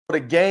the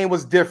game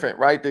was different,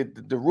 right?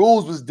 The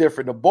rules was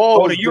different. The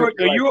ball was different.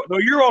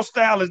 The Euro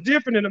style is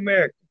different in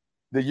America.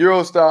 The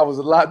Euro style was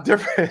a lot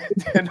different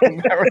than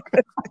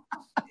America.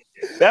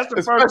 That's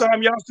the first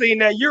time y'all seen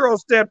that Euro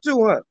step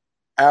too, huh?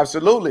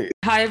 Absolutely.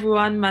 Hi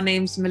everyone, my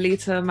name's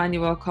Melita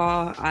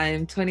Emanuel-Carr.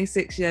 I'm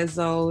 26 years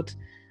old.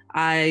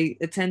 I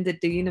attended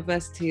the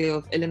University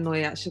of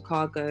Illinois at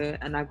Chicago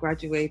and I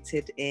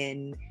graduated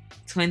in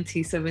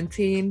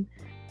 2017.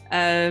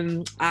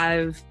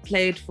 I've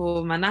played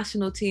for my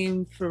national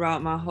team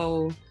throughout my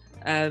whole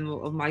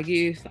of my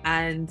youth,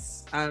 and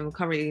I'm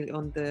currently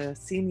on the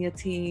senior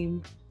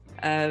team.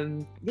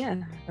 Yeah,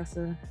 that's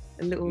a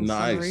little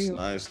summary.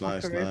 Nice.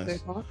 Melita,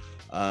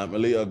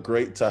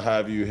 great to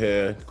have you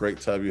here.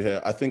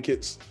 I think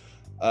it's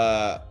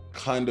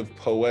kind of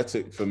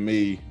poetic for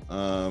me.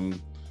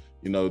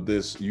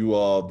 You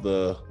are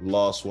the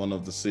last one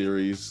of the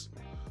series.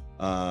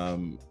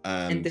 And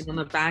ending on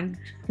a bang.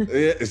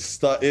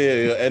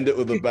 End it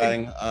with a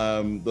bang.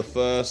 The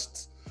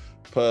first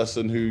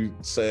person who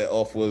set it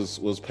off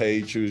was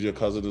Paige, who's your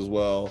cousin as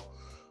well.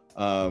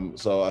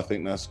 So I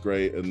think that's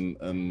great,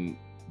 and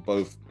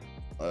both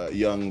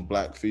young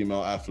Black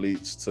female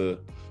athletes to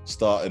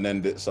start and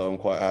end it. So I'm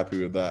quite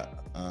happy with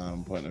that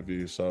point of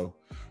view. So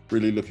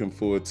really looking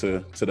forward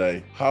to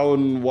today. How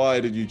and why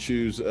did you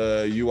choose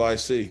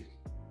UIC?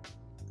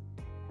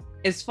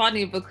 It's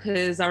funny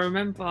because I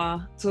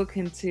remember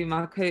talking to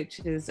my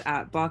coaches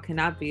at Barking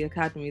Abbey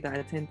Academy that I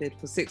attended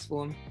for sixth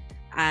form,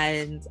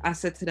 and I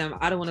said to them,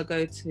 I don't want to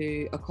go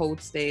to a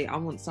cold state, I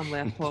want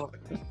somewhere hot.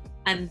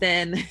 And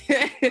then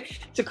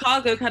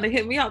Chicago kind of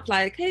hit me up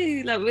like,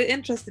 hey, like, we're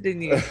interested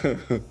in you. I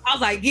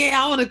was like,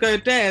 yeah, I want to go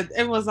there.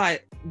 Everyone's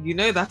like,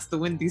 that's the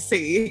Windy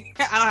City.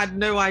 And I had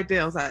no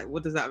idea. I was like,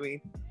 what does that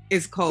mean?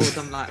 It's cold.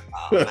 I'm like,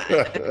 oh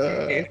man,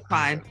 okay,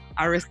 fine.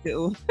 I risked it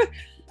all.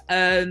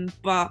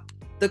 But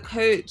the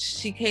coach,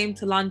 she came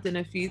to London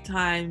a few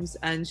times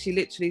and she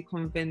literally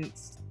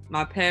convinced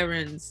my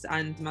parents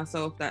and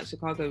myself that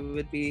Chicago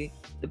would be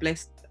the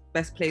best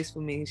place for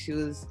me. She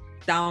was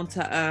down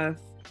to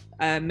earth,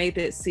 made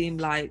it seem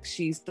like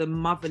she's the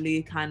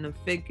motherly kind of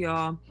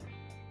figure,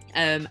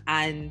 and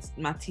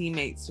my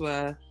teammates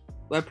were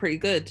pretty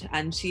good.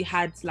 And she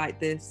had like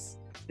this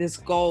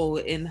goal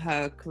in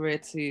her career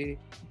to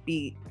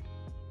beat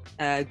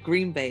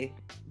Green Bay.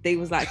 They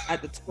was like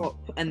at the top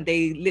and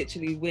they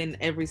literally win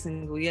every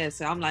single year.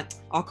 So I'm like,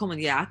 oh, come on,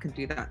 yeah, I can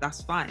do that.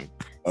 That's fine.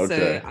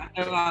 Okay. So I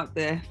go out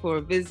there for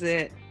a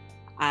visit,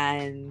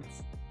 and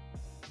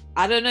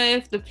I don't know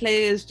if the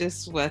players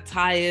just were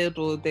tired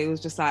or they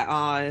was just like,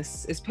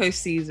 it's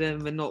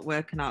postseason, we're not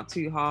working out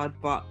too hard.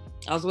 But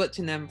I was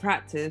watching them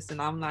practice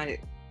and I'm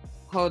like,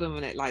 hold on a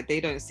minute, like they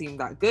don't seem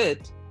that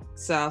good.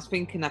 So I was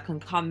thinking I can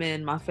come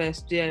in my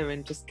first year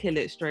and just kill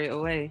it straight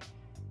away.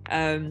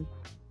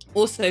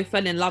 Also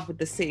fell in love with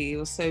the city. It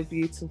was so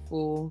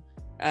beautiful.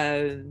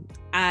 And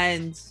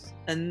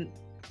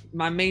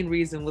my main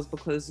reason was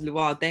because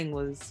Luol Deng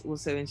was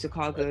also in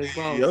Chicago as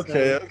well.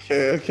 Okay.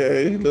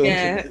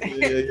 Yeah.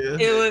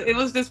 It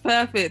was just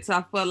perfect.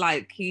 I felt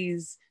like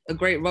he's a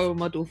great role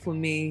model for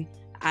me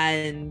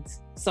and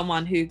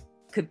someone who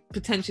could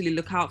potentially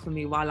look out for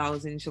me while I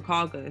was in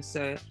Chicago.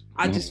 So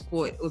I just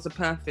thought it was a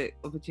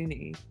perfect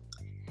opportunity.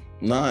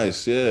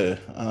 Nice, yeah.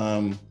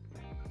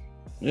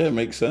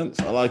 Makes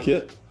sense. I like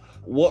it.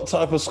 What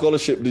type of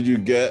scholarship did you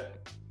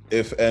get,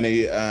 if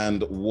any,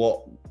 and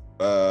what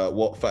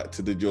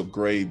factor did your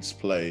grades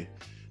play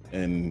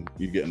in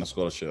you getting a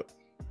scholarship?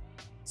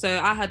 So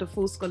I had a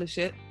full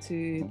scholarship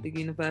to the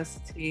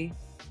university.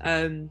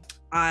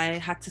 I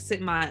had to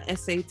sit my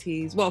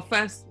SATs. Well,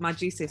 first my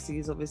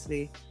GCSEs,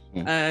 obviously.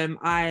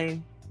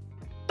 I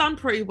done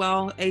pretty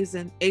well, A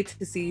to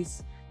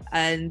C's,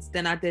 and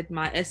then I did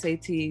my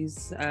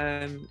SATs.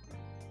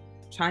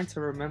 Trying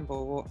to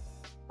remember what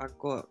I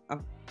got.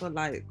 I've got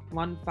like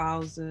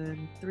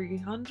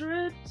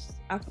 1,300,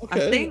 I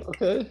think.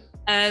 Okay.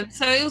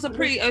 So it was a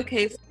pretty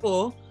okay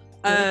score.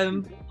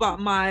 But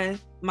my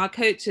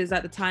coaches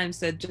at the time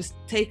said, just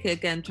take it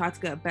again, try to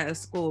get a better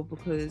score,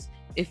 because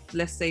if,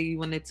 let's say, you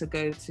wanted to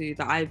go to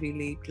the Ivy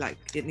League, like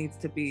it needs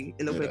to be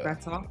a little bit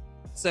better.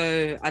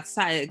 So I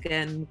sat it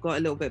again, got a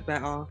little bit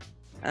better.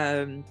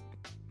 And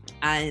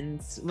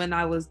when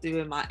I was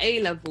doing my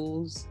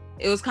A-levels,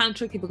 it was kind of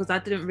tricky because I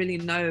didn't really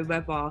know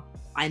whether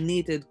I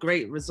needed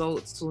great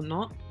results or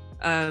not.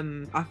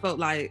 I felt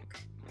like,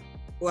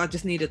 I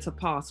just needed to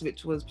pass,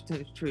 which was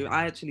potentially true.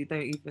 I actually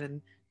don't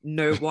even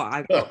know what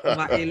I got for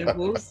my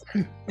A-levels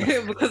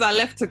because I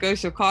left to go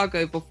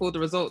Chicago before the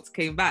results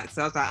came back.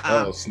 So I was like,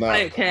 I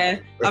don't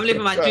care. I'm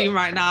living my dream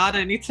right now. I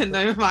don't need to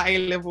know my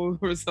A-level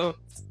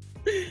results.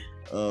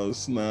 Oh,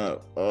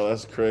 snap. Oh,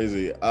 that's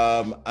crazy.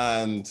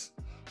 And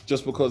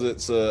just because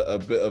it's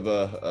a bit of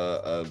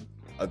a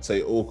I'd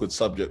say awkward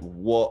subject,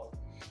 what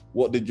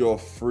did your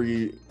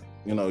free,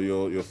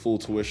 your full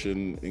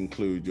tuition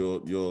include,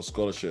 your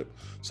scholarship?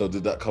 So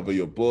did that cover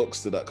your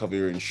books? Did that cover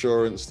your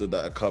insurance? Did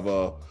that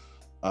cover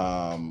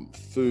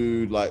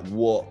food? Like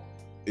what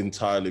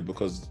entirely?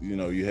 Because, you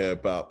hear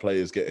about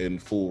players getting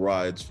full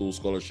rides, full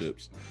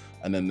scholarships,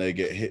 and then they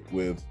get hit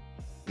with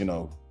you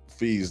know,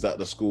 fees that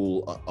the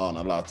school aren't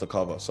allowed to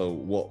cover. So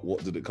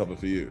what did it cover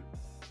for you?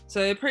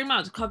 So it pretty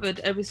much covered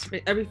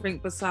everything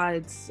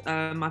besides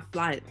my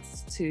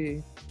flights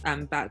to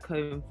and back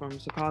home from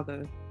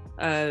Chicago.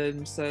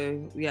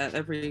 So yeah,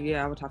 every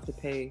year I would have to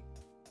pay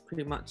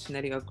pretty much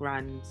nearly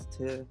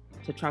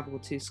 $1,000 to travel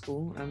to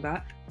school and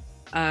back.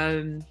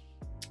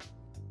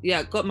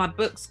 Yeah, got my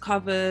books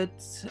covered.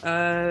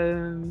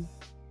 In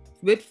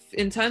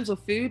terms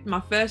of food,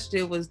 my first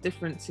year was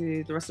different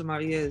to the rest of my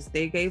years.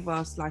 They gave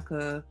us like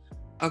a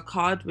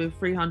card with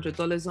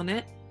 $300 on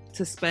it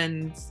to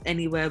spend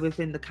anywhere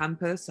within the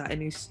campus at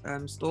any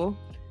store.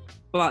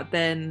 But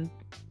then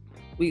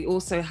we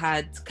also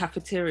had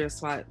cafeteria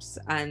swipes,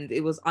 and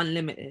it was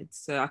unlimited.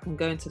 So I can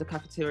go into the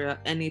cafeteria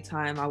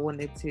anytime I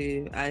wanted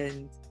to.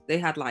 And they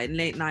had like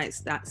late night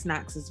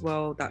snacks as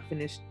well that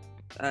finished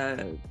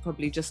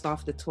probably just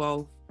after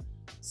 12.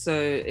 So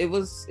it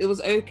was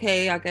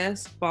okay, I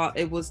guess, but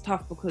it was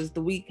tough because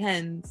the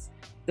weekends,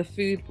 the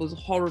food was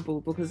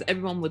horrible because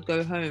everyone would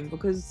go home.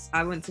 Because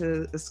I went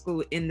to a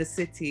school in the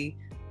city,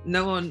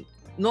 not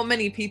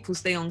many people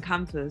stay on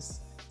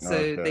campus,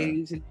 so they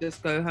usually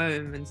just go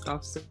home and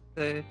stuff. So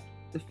the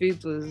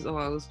food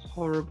was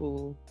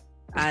horrible.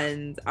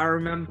 And I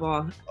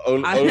remember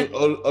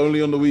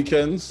only on the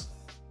weekends.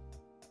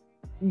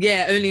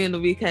 Yeah, only on the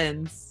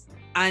weekends.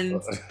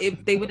 And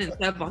they wouldn't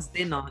serve us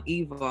dinner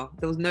either.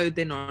 There was no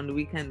dinner on the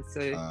weekend, so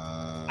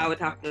I would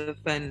have to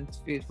fend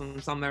food from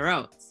somewhere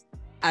else.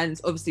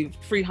 And obviously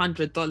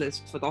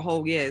 $300 for the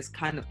whole year is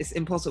it's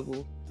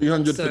impossible.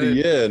 300 for the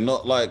year,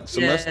 not like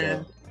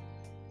semester.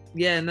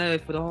 Yeah, no,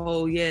 for the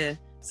whole year.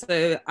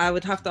 So I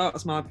would have to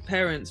ask my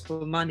parents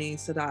for money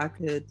so that I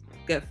could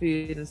get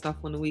food and stuff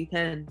on the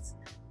weekends,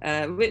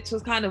 which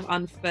was kind of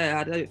unfair.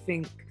 I don't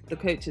think the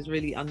coaches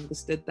really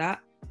understood that.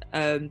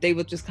 They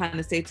would just kind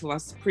of say to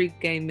us,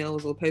 pre-game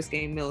meals or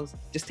post-game meals,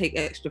 just take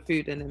extra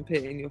food and then put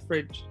it in your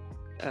fridge,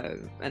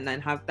 and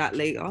then have that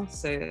later.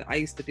 So I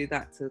used to do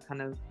that to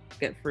kind of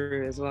get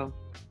through as well.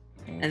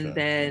 Okay. And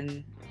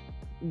then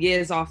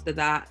years after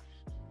that,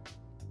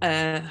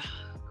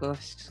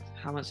 gosh,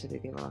 how much did they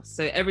give us?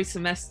 So every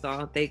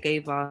semester they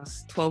gave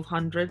us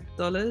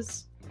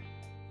 $1,200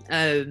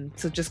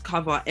 to just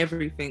cover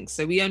everything.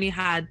 So we only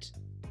had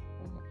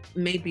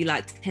maybe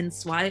like 10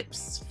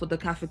 swipes for the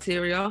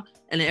cafeteria,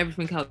 and then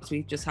everything else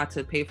we just had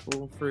to pay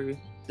for through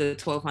the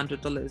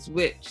 $1,200,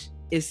 which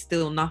is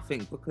still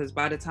nothing, because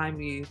by the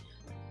time you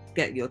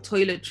get your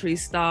toiletry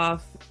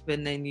stuff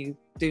and then you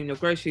doing your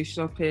grocery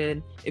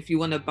shopping, if you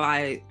want to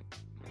buy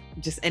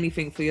just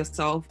anything for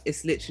yourself,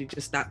 it's literally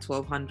just that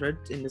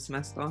 $1,200 in the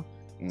semester.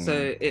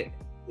 So it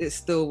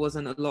still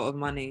wasn't a lot of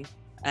money.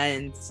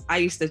 And I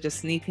used to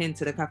just sneak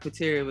into the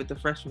cafeteria with the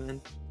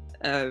freshmen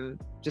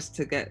just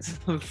to get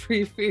some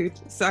free food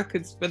so I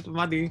could spend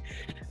money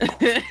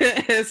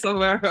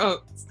somewhere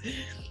else.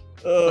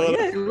 But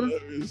yeah,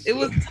 it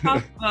was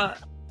tough.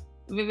 But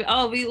maybe,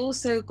 we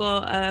also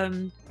got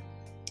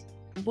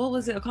what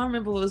was it? I can't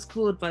remember what it was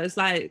called, but it's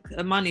like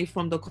money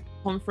from the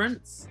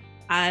conference.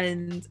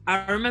 And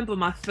I remember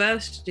my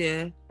first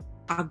year,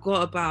 I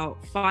got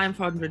about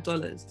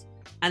 $500,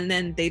 and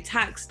then they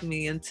taxed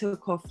me and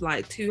took off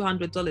like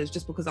 $200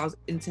 just because I was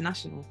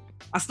international.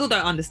 I still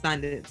don't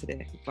understand it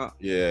today, but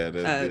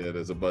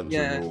there's a bunch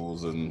of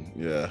rules, and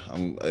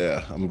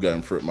I'm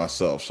going through it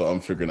myself, so I'm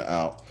figuring it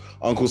out.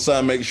 Uncle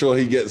Sam makes sure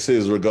he gets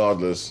his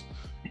regardless.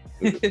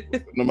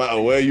 No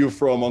matter where you're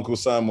from, Uncle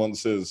Sam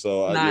wants his.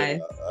 So nice.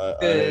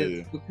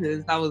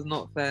 Because that was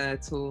not fair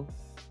at all.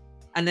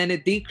 And then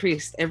it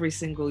decreased every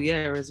single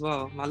year as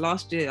well. My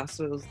last year, I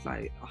saw it was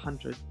like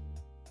 $100.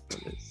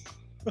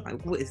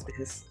 Like, what is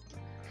this?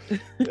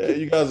 Yeah,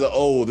 you guys are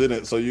old,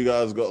 innit? So you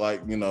guys got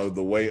like,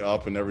 the weight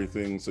up and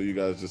everything. So you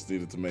guys just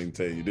needed to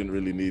maintain. You didn't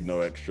really need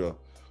no extra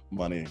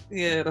money.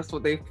 Yeah, that's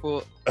what they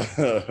thought.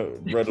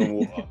 Bread and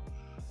water.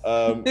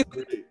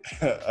 Great.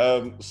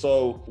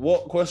 So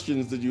what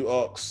questions did you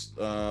ask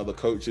the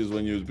coaches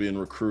when you was being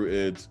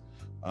recruited?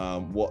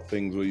 What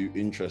things were you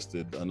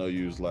interested? I know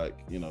you was like,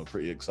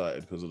 pretty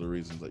excited because of the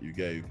reasons that you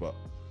gave, but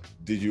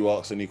did you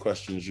ask any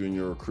questions during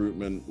your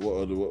recruitment?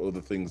 What were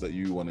the things that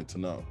you wanted to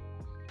know?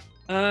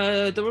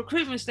 The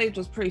recruitment stage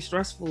was pretty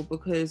stressful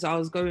because I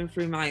was going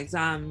through my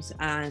exams,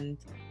 and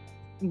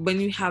when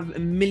you have a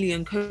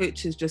million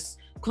coaches just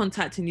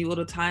contacting you all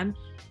the time,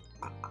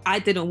 I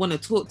didn't want to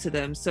talk to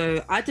them.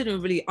 So I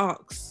didn't really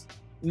ask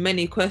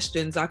many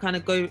questions. I kind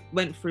of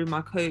went through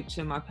my coach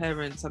and my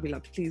parents. I'd be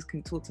like, please, can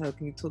you talk to her?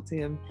 Can you talk to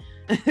him?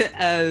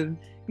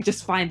 You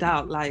just find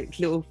out like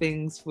little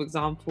things. For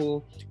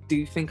example, do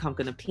you think I'm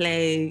going to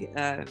play?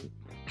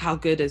 How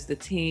good is the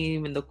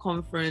team in the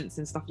conference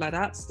and stuff like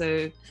that?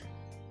 So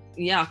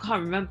yeah, I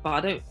can't remember.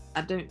 I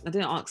didn't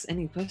ask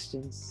any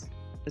questions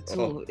at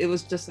all. It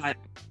was just like,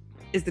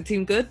 is the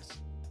team good?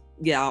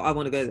 Yeah, I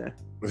want to go there.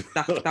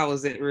 That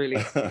was it,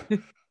 really.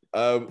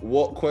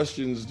 What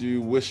questions do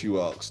you wish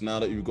you asked now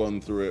that you've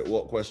gone through it?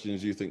 What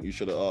questions do you think you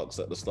should have asked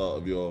at the start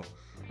of your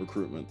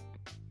recruitment?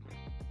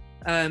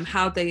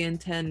 How they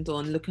intend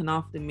on looking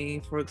after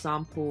me, for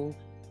example,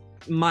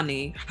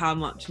 money. How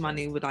much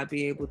money would I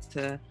be able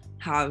to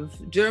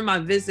during my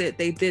visit,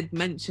 they did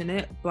mention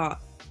it, but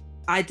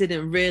I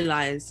didn't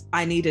realize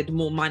I needed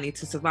more money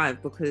to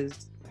survive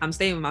because I'm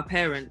staying with my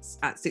parents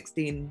at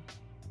 16,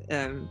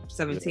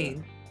 17.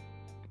 Yeah.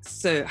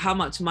 So how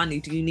much money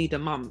do you need a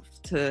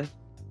month to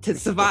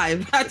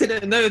survive? I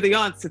didn't know the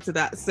answer to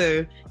that.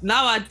 So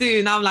now I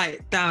do. Now I'm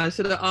like, damn, I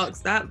should have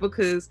asked that,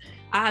 because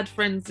I had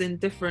friends in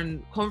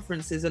different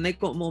conferences and they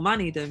got more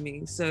money than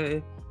me.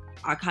 So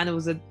I kind of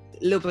was a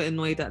little bit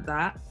annoyed at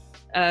that.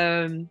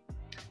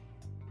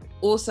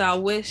 Also, I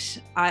wish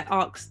I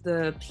asked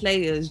the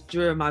players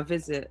during my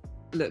visit,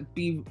 look,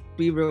 be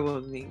real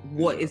with me.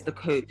 What is the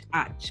coach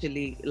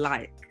actually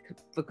like?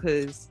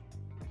 Because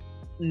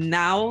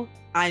now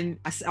I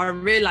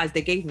realized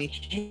they gave me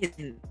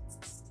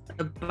hints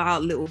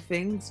about little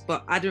things,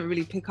 but I didn't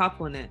really pick up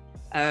on it.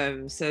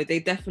 So they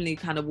definitely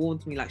kind of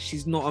warned me, like,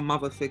 she's not a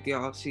mother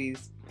figure.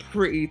 She's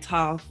pretty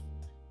tough.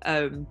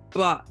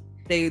 But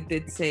they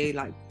did say,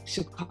 like,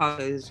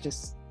 Chicago is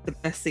just the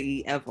best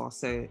city ever.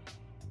 So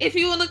if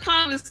you want to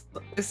come,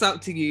 it's up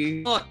to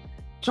you.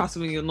 Trust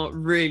me, you're not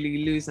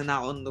really losing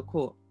out on the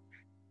court.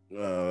 What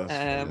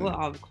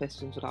other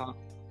questions would I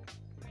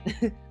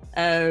ask?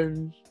 I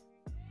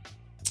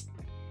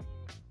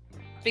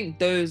think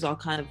those are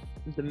kind of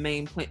the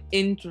main point.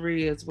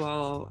 Injury as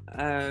well.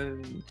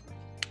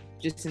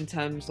 Just in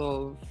terms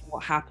of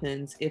what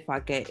happens if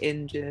I get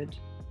injured,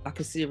 like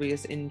a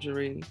serious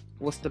injury.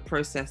 What's the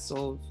process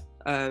of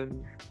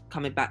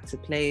coming back to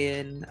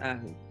playing?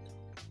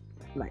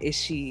 Like, is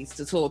she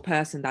the sort of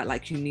person that,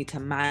 like, you need to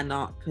man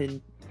up and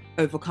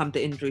overcome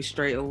the injury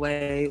straight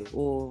away,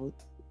 or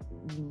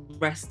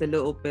rest a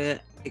little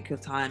bit, take your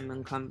time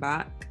and come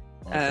back?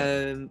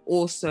 Okay.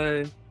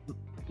 Also,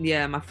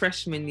 yeah, my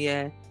freshman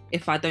year,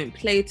 if I don't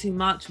play too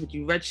much, would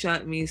you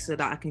redshirt me so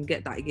that I can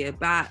get that year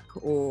back?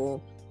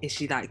 Or is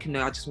she like,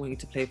 no, I just want you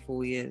to play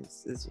 4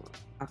 years as well?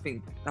 I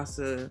think that's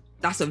a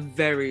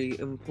very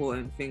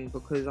important thing,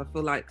 because I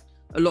feel like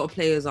a lot of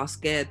players are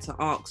scared to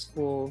ask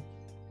for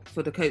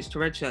the coach to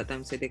redshirt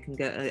them so they can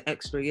get an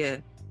extra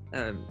year.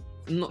 I'm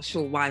not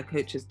sure why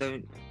coaches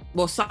don't.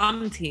 Well,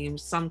 some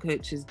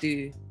coaches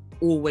do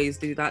always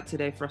do that to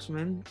their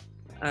freshmen.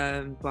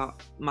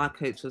 But my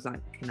coach was like,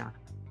 nah,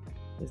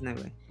 there's no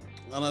way.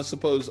 And I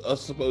suppose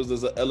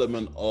there's an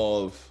element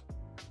of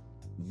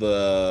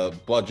the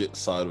budget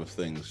side of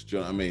things. Do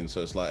you know what I mean?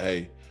 So it's like,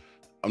 hey,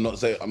 I'm not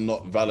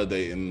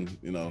validating,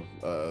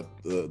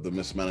 the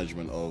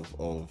mismanagement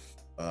of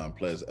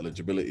players'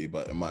 eligibility,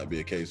 but it might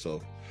be a case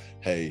of,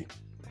 hey,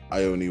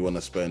 I only want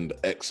to spend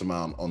X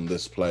amount on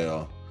this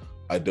player.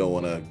 I don't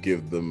want to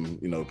give them,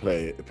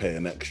 pay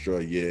an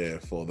extra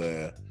year for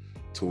their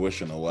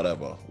tuition or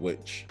whatever,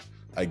 which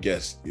I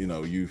guess,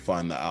 you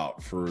find that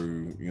out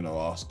through,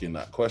 asking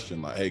that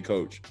question, like, hey,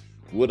 coach,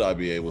 would I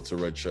be able to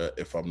redshirt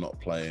if I'm not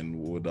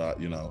playing? Would I,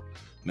 and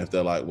if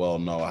they're like, well,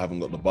 no, I haven't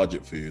got the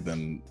budget for you,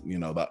 then,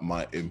 that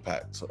might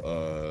impact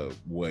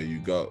where you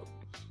go.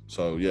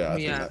 So, yeah, I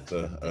think that's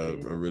a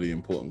really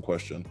important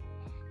question.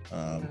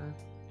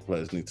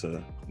 Players need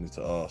to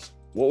ask.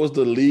 What was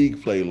the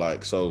league play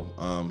like? So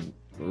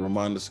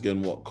remind us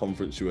again what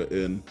conference you were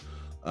in,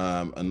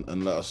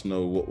 and let us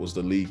know what was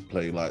the league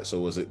play like. So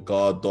was it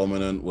guard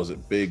dominant? Was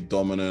it big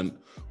dominant?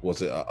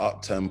 Was it an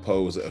up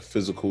tempo? Was it a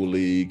physical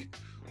league?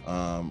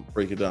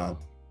 Break it down.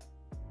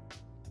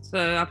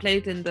 So I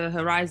played in the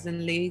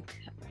Horizon League,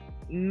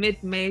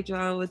 mid-major,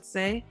 I would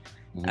say.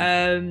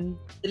 Mm-hmm.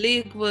 The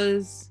league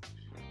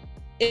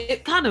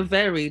it kind of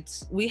varied.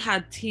 We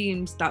had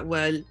teams that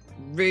were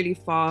really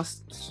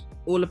fast,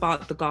 all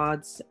about the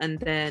guards, and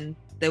then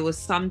there was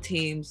some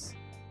teams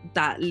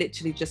that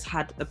literally just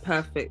had a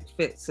perfect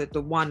fit. So the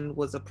 1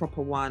 was a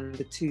proper 1,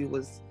 the 2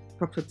 was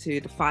proper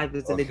 2, the 5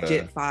 is a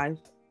legit 5.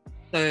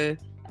 So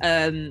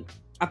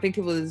I think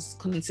it was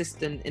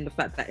consistent in the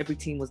fact that every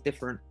team was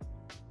different,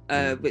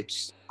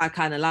 which I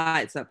kind of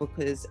liked that,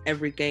 because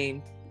every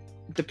game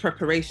the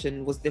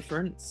preparation was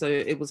different, so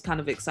it was kind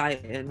of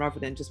exciting rather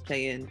than just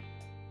playing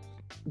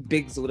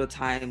bigs all the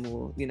time,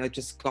 or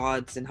just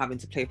guards and having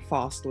to play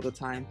fast all the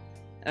time.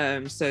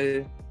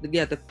 So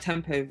yeah, the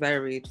tempo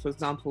varied. For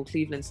example,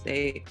 Cleveland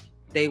State,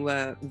 they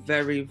were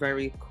very,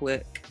 very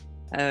quick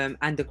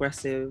and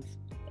aggressive,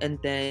 and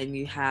then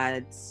you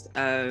had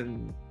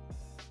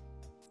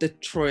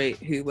Detroit,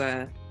 who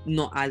were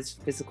not as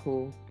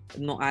physical,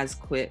 not as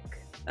quick.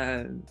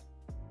 And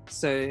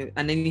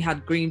then you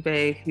had Green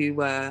Bay, who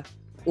were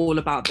all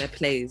about their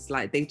plays.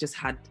 Like,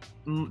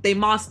 they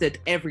mastered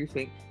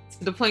everything,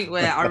 to the point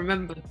where I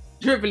remember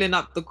dribbling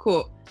up the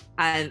court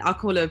and I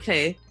call it a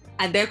play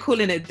and they're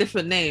calling it a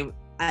different name,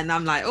 and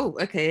I'm like, oh,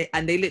 okay.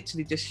 And they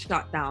literally just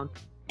shut down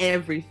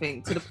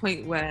everything, to the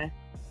point where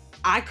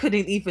I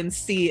couldn't even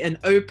see an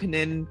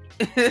opening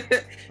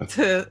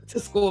to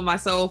score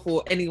myself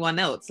or anyone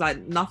else.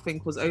 Like,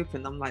 nothing was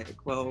open. I'm like,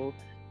 well,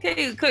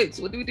 okay, coach,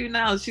 what do we do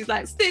now? She's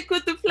like, stick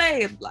with the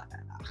play. I'm like,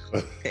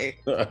 okay.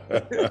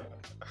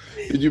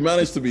 Did you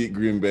manage to beat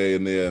Green Bay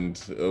in the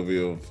end of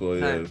your 4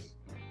 years?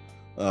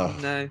 Oh.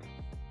 No.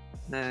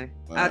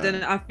 I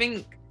don't know. I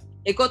think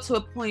it got to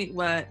a point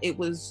where it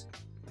was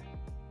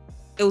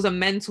it was a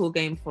mental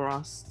game for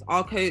us.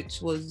 Our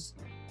coach was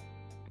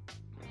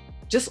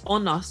just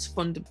on us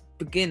from the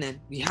beginning.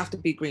 You have to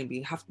beat Green Bay,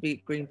 you have to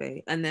beat Green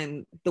Bay. And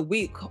then the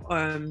week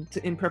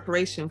in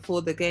preparation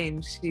for the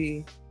game,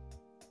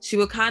 she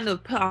would kind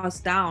of put us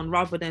down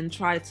rather than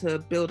try to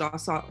build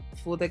us up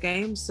for the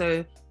game.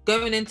 So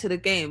going into the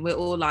game, we're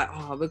all like,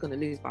 oh, we're going to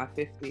lose by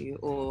 50,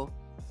 or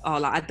oh,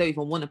 like, I don't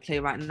even want to play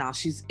right now.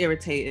 She's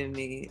irritating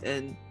me.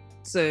 And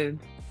so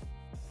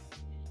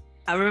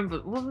I remember,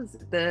 what was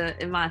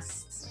it, in my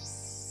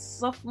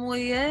sophomore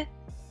year,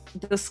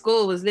 the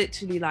score was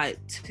literally like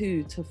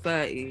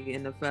 2-30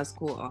 in the first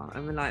quarter.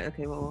 And we're like,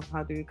 okay, well,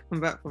 how do we come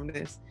back from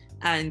this?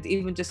 And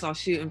even just our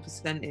shooting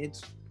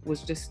percentage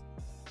was just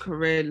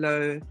career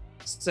low.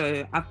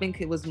 So I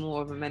think it was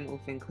more of a mental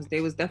thing, because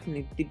they was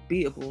definitely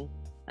beatable.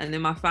 And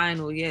in my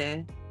final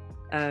year,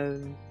 I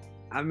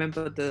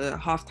remember the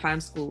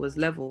halftime score was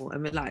level,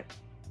 and we're like,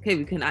 okay,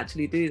 we can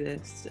actually do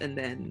this. And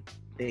then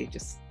they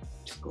just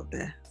got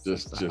there.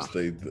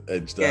 They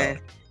edged out.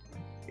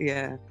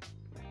 Yeah.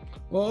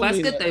 Well, but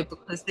it's good though,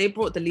 because they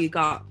brought the league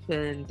up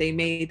and they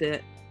made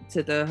it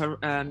to the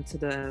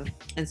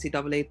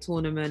NCAA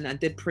tournament and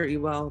did pretty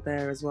well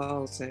there as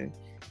well. So,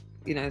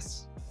 you know,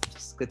 it's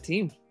just a good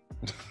team.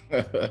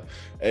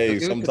 Hey,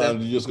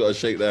 sometimes you just gotta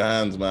shake their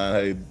hands, man.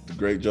 Hey, the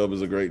great job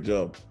is a great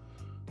job.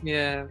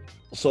 Yeah.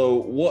 So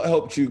what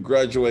helped you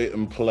graduate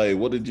and play?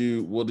 What did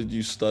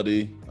you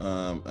study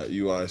at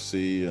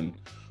UIC?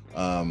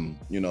 And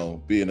you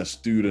know, being a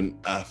student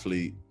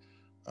athlete,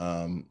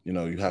 you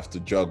know, you have to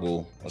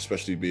juggle,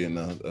 especially being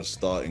a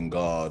starting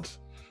guard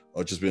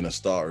or just being a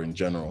starter in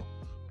general,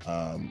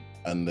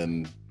 and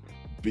then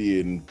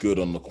being good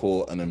on the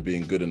court and then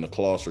being good in the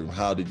classroom.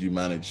 How did you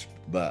manage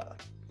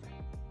that?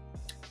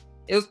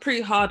 It was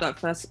pretty hard at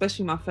first,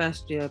 especially my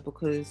first year,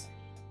 because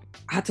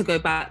I had to go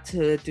back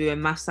to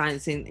doing math,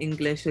 science, and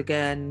English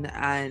again.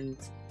 And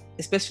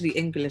especially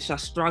English, I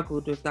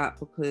struggled with that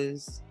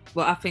because,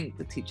 well, I think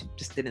the teacher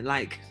just didn't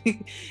like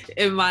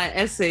in my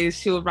essays,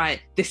 she would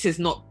write, "This is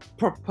not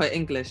proper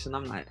English." And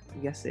I'm like,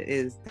 yes, it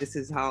is. This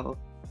is how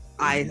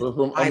I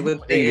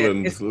would say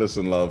England.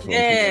 Listen, love.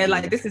 Yeah,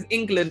 like, this is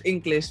England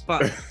English,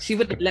 but she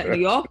wouldn't let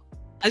me off.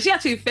 And she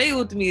actually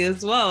failed me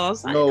as well. I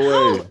was like, no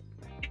way.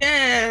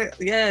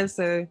 Yeah.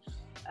 So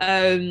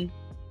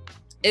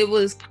it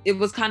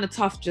was kind of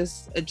tough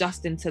just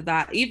adjusting to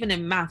that. Even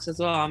in maths as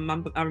well.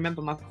 I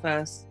remember my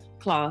first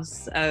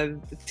class,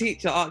 the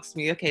teacher asked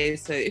me, okay,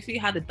 so if you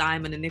had a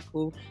dime and a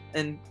nickel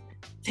and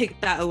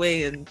take that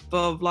away and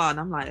blah blah, and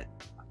I'm like,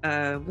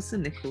 what's a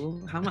nickel?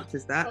 How much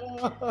is that?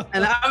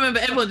 And I remember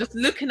everyone just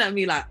looking at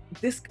me like,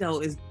 this girl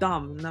is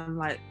dumb. And I'm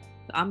like,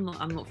 I'm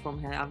not from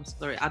here. I'm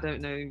sorry, I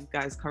don't know you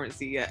guys'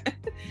 currency yet.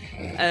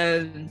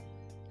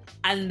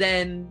 And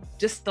then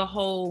just the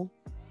whole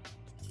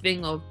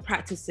thing of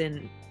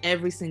practicing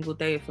every single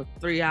day for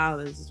 3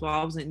 hours as well.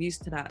 I wasn't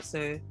used to that,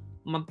 so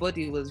my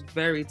body was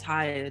very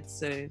tired.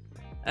 So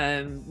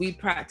we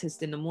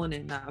practiced in the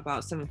morning at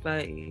about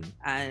 7:30,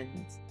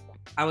 and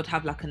I would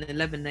have like an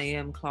 11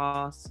 a.m.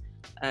 class,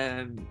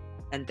 and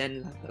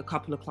then like a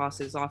couple of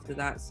classes after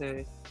that.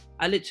 So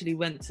I literally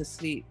went to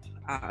sleep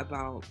at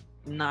about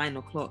 9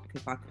 o'clock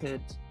if I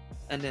could,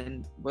 and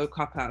then woke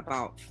up at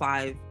about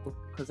 5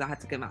 because I had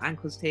to get my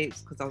ankles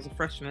taped because I was a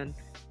freshman.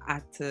 I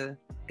had to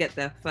get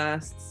there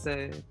first.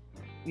 So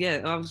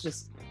yeah, I was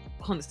just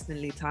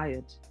constantly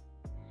tired.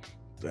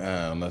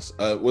 Damn, that's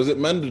was it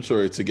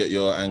mandatory to get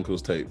your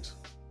ankles taped?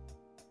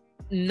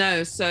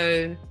 No,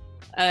 so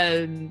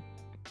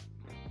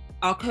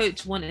our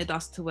coach wanted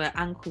us to wear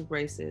ankle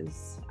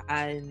braces,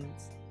 and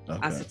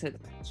I said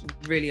it's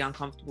really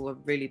uncomfortable, I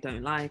really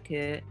don't like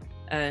it.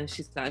 And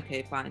she's like,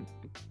 okay, fine,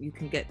 you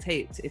can get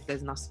taped if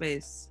there's enough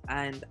space.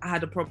 And I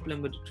had a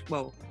problem with,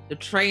 well, the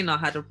trainer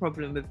had a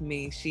problem with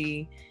me.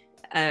 She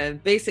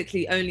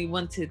basically only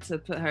wanted to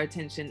put her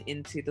attention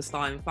into the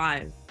starting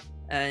five.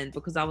 And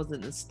because I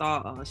wasn't a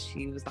starter,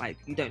 she was like,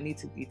 you don't need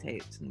to be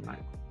taped. And like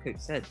coach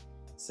said.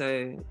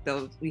 So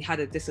we had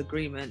a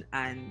disagreement,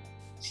 and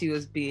she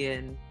was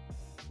being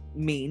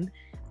mean.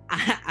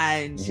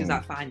 And she was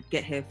like, fine,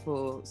 get here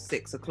for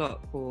 6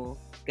 o'clock or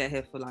get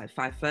here for like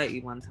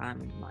 5:30 one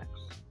time. And I'm like,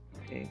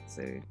 okay,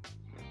 so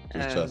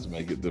just try to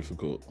make it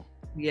difficult.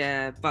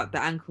 Yeah, but the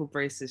ankle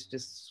braces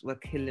just were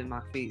killing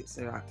my feet,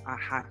 so I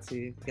had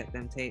to get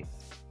them taped.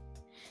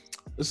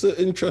 It's an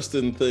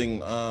interesting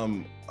thing.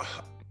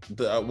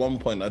 At one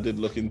point I did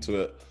look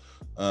into it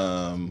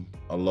a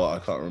lot.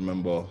 I can't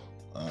remember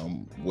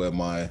where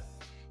my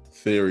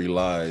theory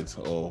lied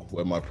or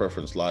where my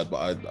preference lied,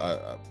 but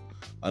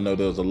I know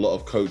there was a lot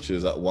of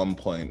coaches at one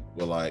point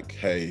were like,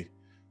 hey,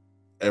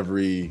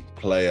 every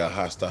player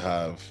has to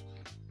have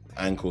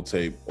ankle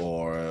tape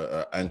or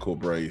an ankle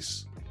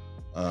brace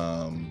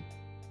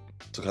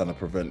to kind of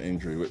prevent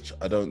injury, which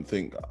I don't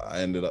think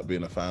I ended up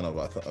being a fan of.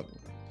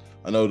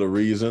 I know the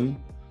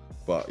reason,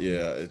 but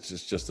yeah, it's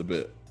just a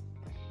bit,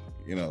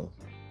 you know.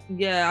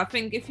 Yeah, I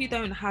think if you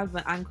don't have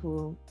an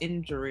ankle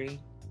injury,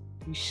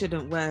 you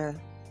shouldn't wear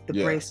the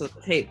brace or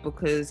the tape,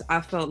 because I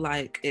felt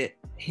like it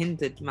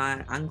hindered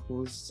my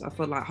ankles. I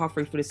felt like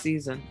halfway through the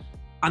season,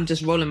 I'm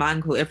just rolling my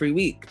ankle every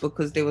week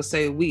because they were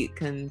so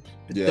weak and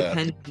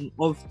dependent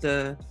of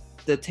the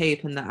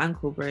tape and the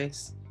ankle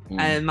brace.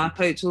 And my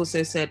coach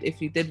also said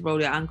if you did roll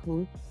your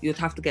ankle, you'd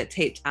have to get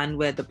taped and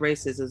wear the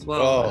braces as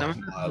well. And I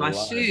remember my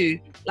shoe,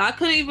 like I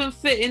couldn't even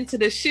fit into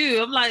the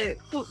shoe. I'm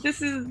like, oh,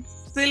 this is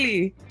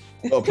silly.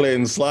 Not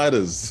playing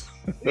sliders.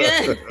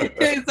 Yeah,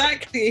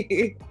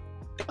 exactly.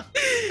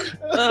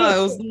 Oh,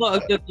 it was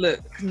not a good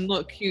look,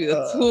 not cute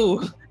at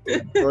all.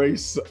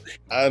 Brace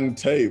and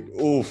tape.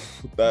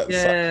 Oof, that's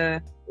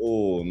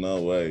oh,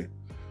 no way.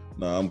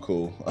 No, I'm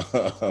cool.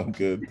 I'm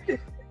good.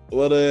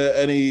 Were there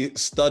any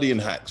studying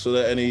hacks? Were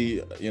there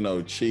any,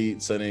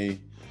 cheats,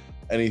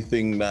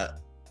 anything that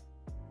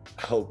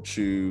helped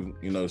you,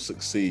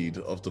 succeed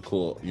off the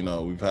court?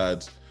 We've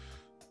had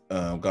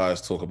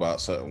guys talk about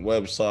certain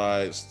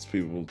websites,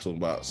 people talk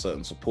about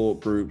certain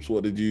support groups.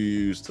 What did you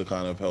use to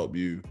kind of help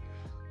you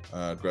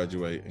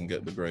graduate and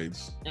get the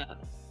grades? Yeah.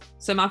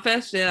 So my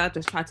first year, I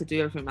just tried to do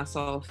everything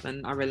myself,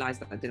 and I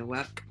realized that it didn't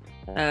work.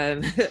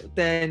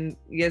 Then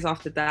years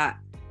after that,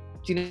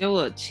 do you know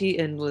what?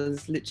 Cheating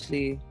was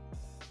literally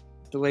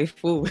the way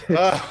forward.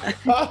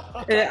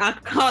 I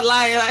can't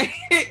lie, like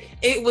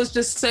it was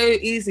just so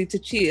easy to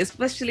cheat,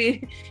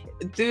 especially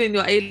doing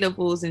your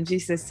A-levels and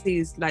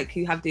GCSEs. Like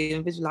you have the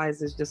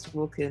invigilators just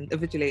walking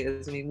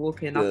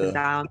up and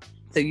down,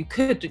 so you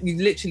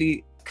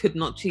literally could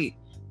not cheat.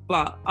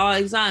 But our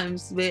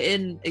exams, we're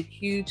in a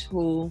huge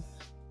hall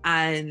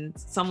and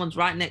someone's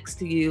right next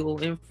to you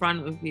or in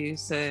front of you,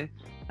 so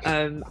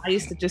I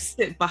used to just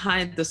sit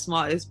behind the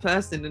smartest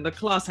person in the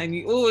class, and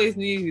you always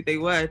knew who they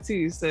were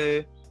too.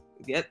 So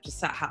just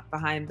sat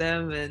behind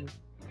them and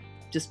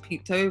just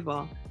peeked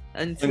over.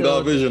 Point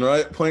guard vision,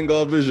 right? Point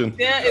guard vision.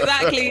 Yeah,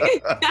 exactly.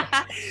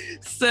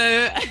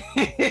 So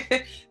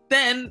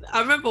then I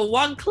remember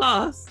one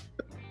class,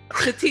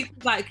 the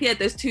teacher's like, yeah,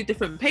 there's 2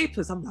 different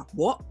papers. I'm like,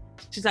 what?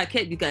 She's like,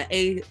 yeah, you got an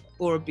A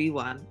or a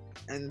B1.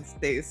 And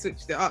they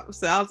switched it up.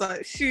 So I was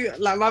like, shoot,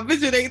 like my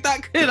vision ain't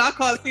that good. I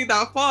can't see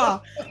that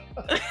far.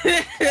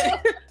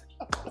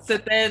 So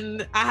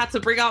then I had to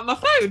bring out my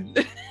phone.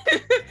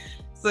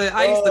 So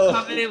I used to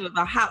come in with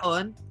a hat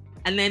on,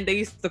 and then they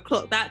used to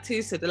clock that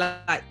too. So they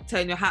like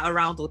turn your hat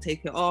around or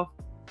take it off.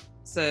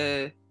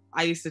 So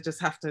I used to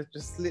just have to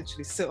just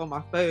literally sit on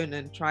my phone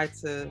and try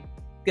to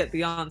get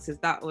the answers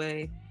that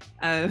way.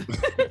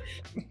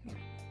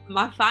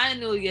 My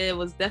final year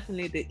was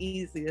definitely the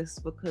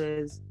easiest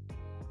because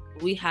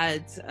we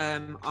had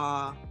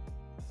our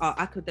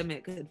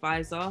academic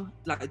advisor,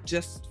 like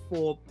just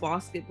for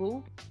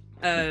basketball.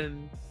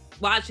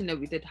 Well, actually, no,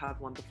 we did have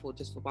one before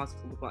just for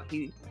basketball, but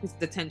his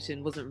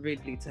attention wasn't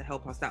really to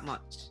help us that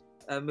much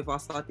with our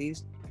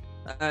studies.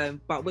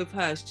 But with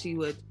her, she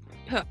would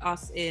put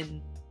us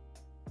in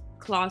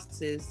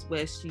classes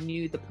where she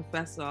knew the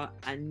professor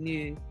and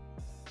knew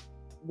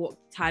what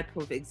type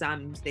of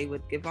exams they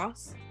would give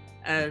us.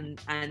 And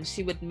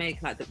she would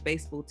make like the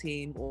baseball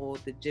team or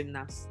the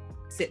gymnasts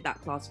sit that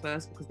class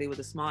first because they were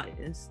the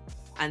smartest,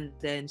 and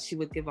then she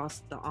would give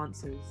us the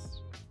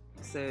answers.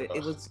 So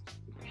it was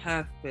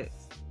perfect.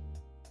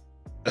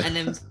 And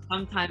then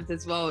sometimes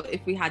as well,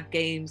 if we had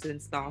games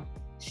and stuff,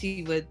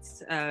 she would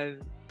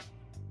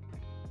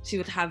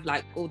have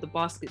like all the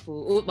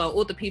basketball,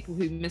 all the people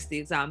who missed the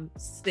exam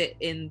sit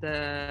in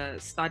the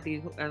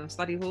study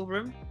hall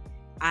room,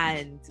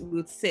 and we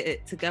would sit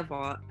it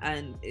together,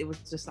 and it was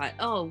just like,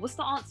 oh, what's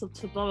the answer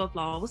to blah blah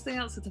blah? What's the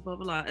answer to blah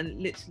blah blah? And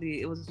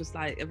literally, it was just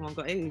like everyone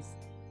got A's.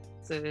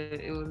 So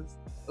it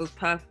was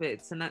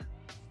perfect. And that,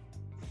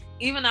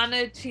 even I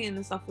know cheating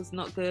and stuff was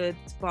not good,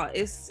 but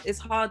it's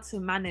hard to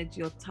manage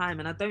your time,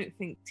 and I don't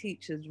think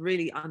teachers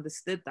really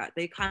understood that.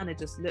 They kind of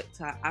just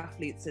looked at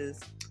athletes as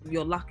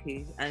you're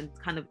lucky and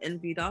kind of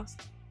envied us.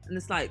 And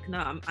it's like, no,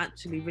 I'm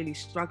actually really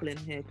struggling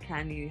here.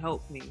 Can you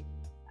help me?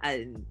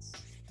 And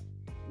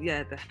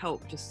yeah, the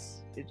help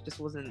just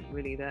wasn't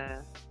really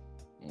there.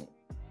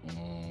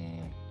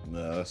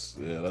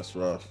 That's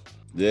rough.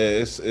 Yeah,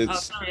 it's. Oh,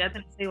 sorry, I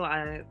didn't say what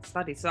I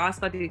studied. So I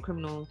studied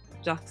criminal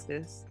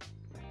justice.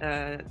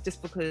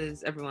 Just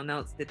because everyone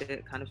else did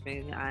it, kind of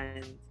thing,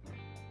 and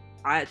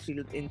I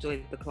actually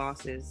enjoyed the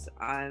classes.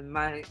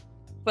 My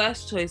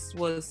first choice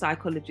was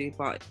psychology,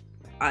 but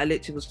I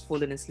literally was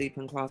falling asleep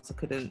in class. I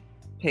couldn't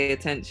pay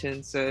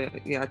attention, so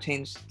yeah, I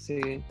changed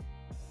to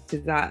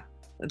that.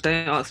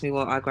 Don't ask me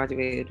what I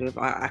graduated with.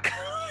 I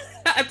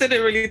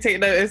didn't really take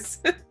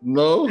notice.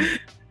 No?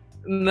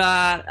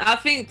 Nah, I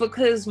think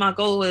because my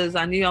goal was,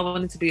 I knew I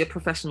wanted to be a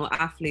professional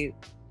athlete.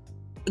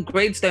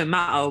 Grades don't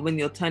matter when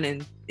you're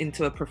turning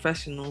into a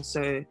professional,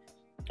 so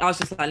I was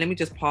just like, let me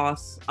just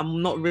pass.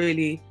 I'm not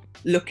really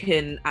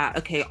looking at,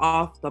 okay,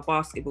 after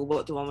basketball,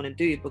 what do I want to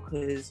do?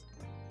 Because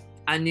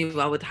I knew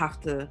I would have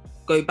to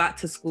go back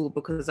to school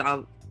because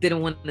I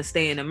didn't want to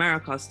stay in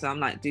America. So I'm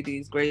like, do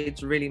these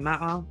grades really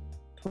matter?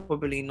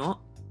 Probably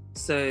not.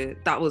 So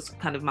that was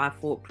kind of my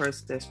thought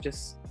process,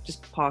 just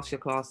pass your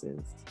classes.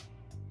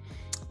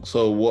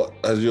 So what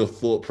has your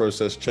thought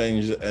process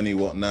changed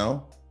what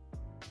now?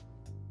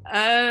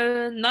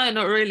 No,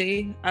 not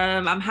really.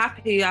 I'm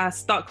happy I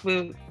stuck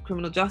with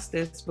criminal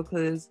justice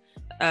because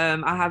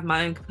I have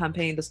my own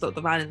campaign, the Stop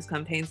the Violence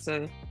campaign,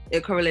 so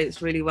it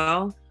correlates really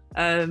well.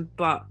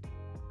 But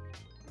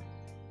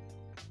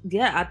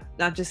yeah,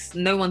 I just,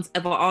 no one's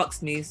ever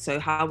asked me,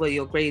 so how were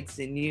your grades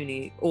in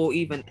uni or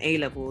even A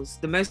levels?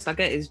 The most I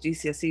get is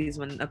GCSEs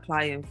when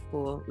applying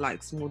for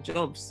like small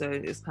jobs. So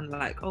it's kind of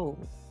like, oh,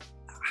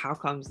 how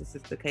comes this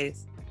is the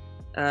case?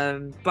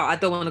 But I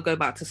don't want to go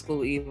back to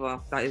school either.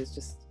 That is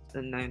just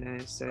a no-no.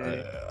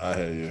 So I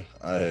hear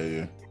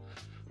you.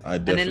 I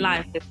definitely. And in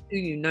life, it's who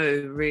you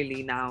know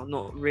really now,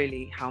 not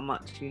really how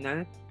much you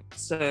know.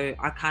 So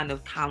I kind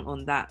of count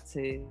on that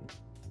to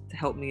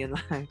help me in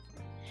life.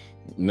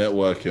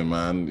 Networking,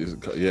 man.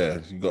 Yeah,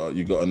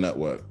 you got a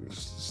network.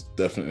 It's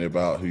definitely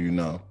about who you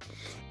know.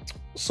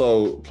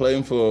 So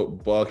playing for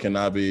Barking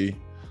Abbey,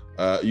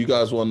 you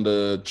guys won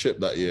the chip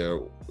that year,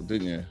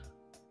 didn't you?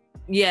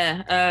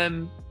 Yeah,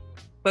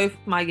 both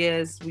my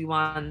years we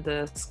won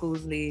the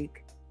schools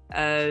league.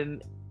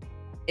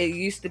 It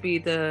used to be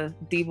the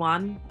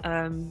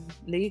D1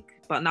 league,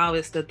 but now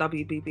it's the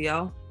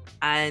WBBL,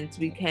 and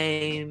we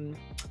came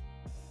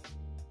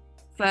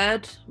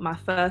third my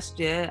first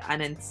year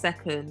and then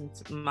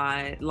second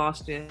my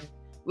last year,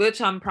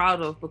 which I'm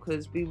proud of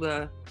because we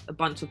were a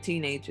bunch of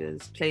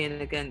teenagers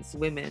playing against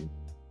women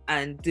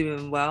and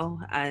doing well.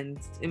 And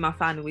in my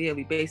final year,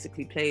 we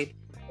basically played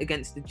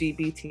against the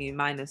GB team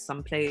minus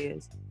some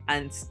players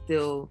and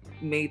still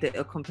made it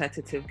a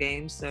competitive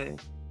game. So,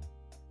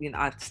 you know,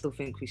 I still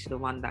think we should have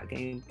won that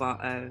game,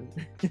 but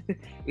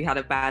we had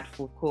a bad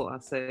fourth quarter.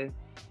 So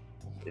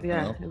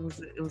yeah, it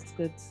was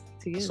good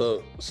to use.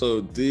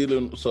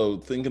 So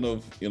thinking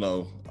of, you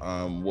know,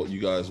 what you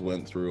guys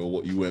went through or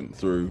what you went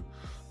through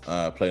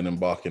playing in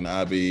Barking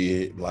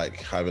Abbey,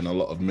 like having a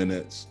lot of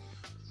minutes,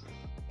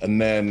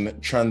 and then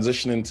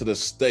transitioning to the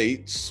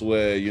States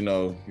where, you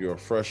know, you're a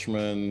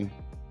freshman,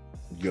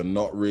 you're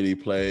not really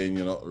playing,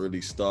 you're not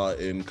really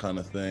starting kind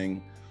of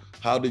thing.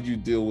 How did you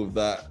deal with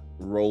that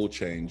role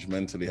change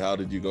mentally? How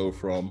did you go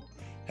from,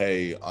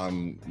 hey,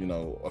 I'm, you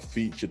know, a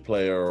featured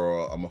player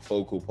or I'm a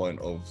focal point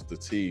of the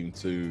team,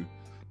 to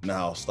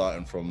now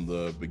starting from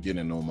the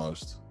beginning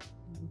almost?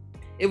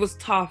 It was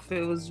tough.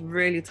 It was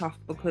really tough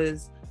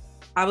because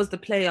I was the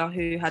player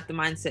who had the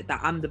mindset that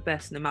I'm the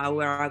best no matter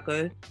where I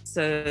go.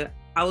 So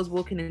I was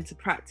walking into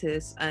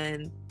practice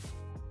and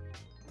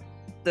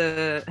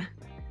the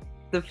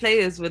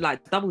players would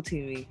like double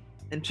team me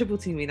and triple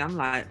team me. And I'm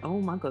like, oh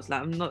my gosh,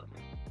 like I'm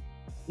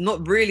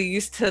not really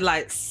used to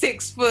like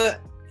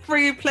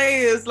 6'3"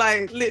 players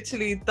like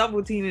literally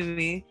double teaming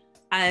me,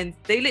 and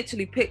they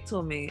literally picked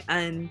on me.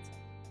 And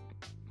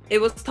it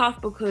was tough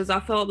because I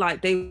felt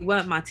like they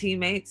weren't my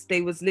teammates.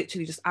 They was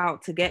literally just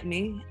out to get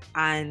me.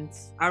 And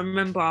I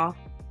remember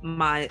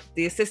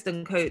the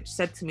assistant coach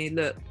said to me,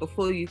 look,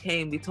 before you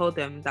came, we told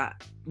them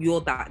that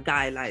you're that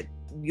guy, like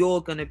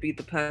you're gonna be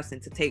the person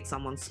to take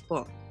someone's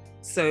spot.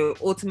 So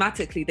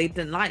automatically they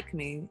didn't like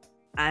me.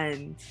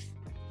 And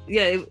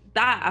yeah,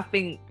 that I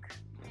think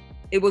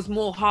it was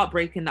more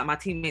heartbreaking that my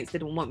teammates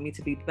didn't want me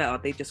to be better.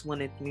 They just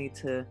wanted me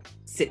to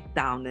sit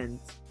down and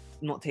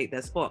not take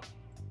their spot.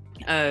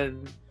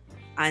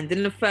 And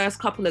in the first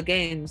couple of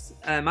games,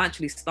 I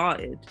actually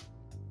started.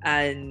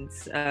 And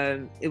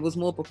it was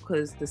more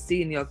because the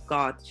senior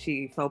guard,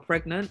 she fell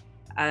pregnant.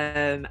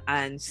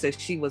 And so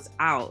she was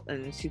out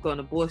and she got an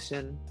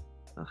abortion.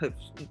 I hope,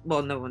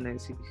 well, no one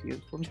knows who she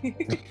is probably.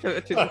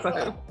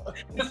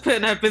 Just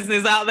putting her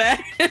business out there.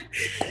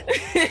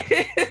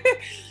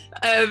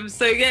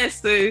 So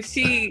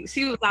she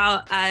was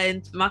out,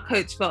 and my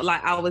coach felt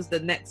like I was the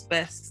next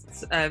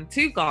best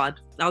two guard.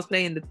 I was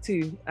playing the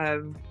two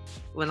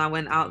when I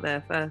went out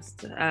there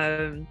first.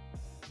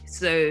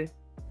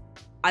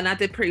 And I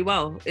did pretty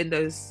well in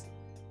those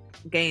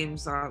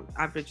games. I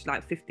averaged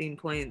like 15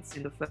 points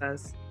in the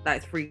first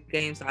like 3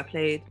 games that I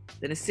played.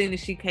 Then as soon as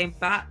she came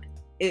back,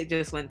 it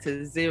just went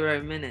to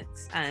 0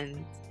 minutes.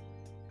 And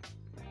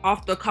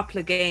after a couple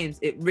of games,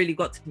 it really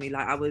got to me.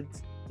 Like I would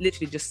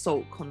literally just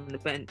sulk on the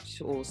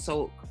bench or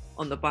sulk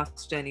on the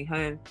bus journey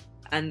home.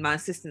 And my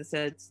assistant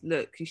said,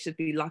 look, you should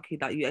be lucky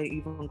that you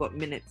even got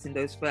minutes in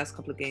those first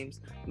couple of games.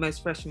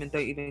 Most freshmen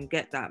don't even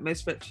get that.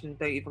 Most freshmen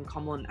don't even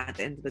come on at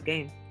the end of the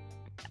game.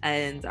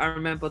 And I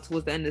remember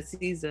towards the end of the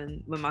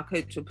season, when my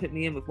coach would put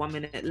me in with 1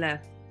 minute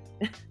left,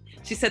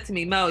 she said to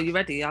me, Mel, you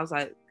ready? I was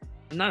like,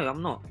 no,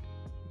 I'm not.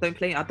 Don't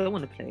play. I don't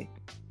want to play.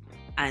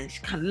 And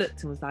she kind of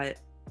looked and was like,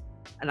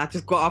 and I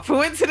just got up and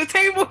went to the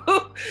table.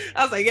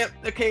 I was like, yep,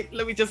 okay,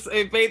 let me just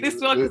obey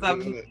this one because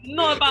I'm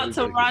not about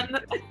to run.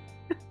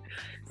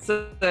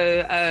 So,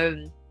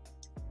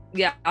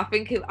 yeah, I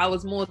think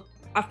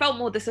I felt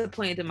more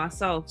disappointed in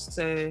myself.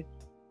 So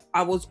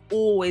I was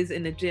always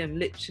in the gym,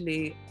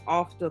 literally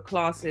after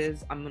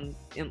classes, I'm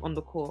on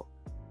the court,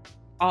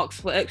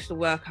 asked for extra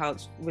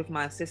workouts with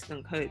my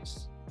assistant coach.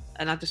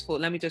 And I just thought,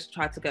 let me just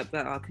try to get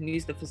better. I can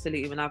use the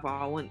facility whenever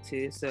I want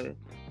to. So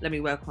let me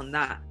work on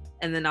that.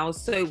 And then I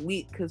was so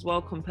weak as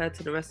well compared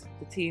to the rest of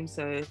the team.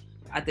 So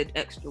I did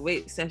extra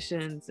weight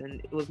sessions,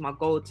 and it was my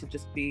goal to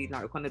just be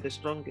like one of the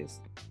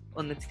strongest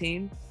on the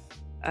team.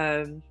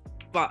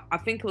 But I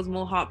think it was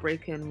more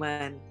heartbreaking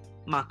when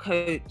my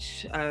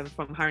coach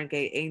from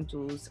Harringay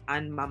Angels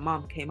and my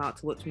mum came out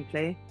to watch me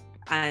play,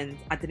 and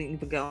I didn't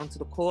even get onto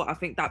the court. I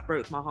think that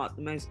broke my heart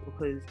the most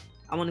because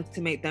I wanted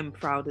to make them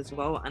proud as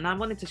well, and I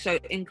wanted to show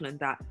England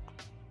that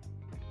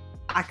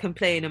I can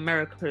play in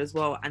America as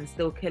well and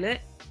still kill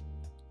it.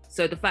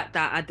 So the fact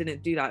that I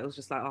didn't do that, it was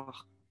just like, oh.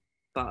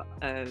 But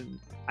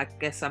I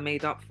guess I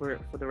made up for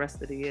it for the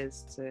rest of the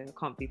years, so I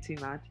can't be too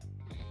mad.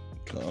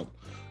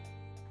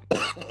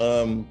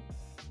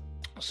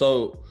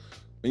 So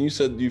when you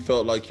said you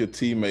felt like your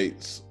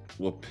teammates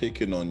were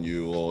picking on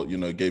you or, you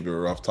know, gave you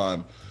a rough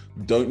time,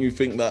 don't you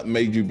think that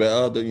made you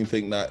better? Don't you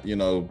think that, you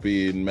know,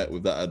 being met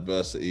with that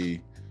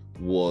adversity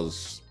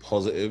was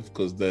positive?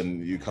 Because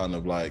then you kind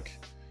of like,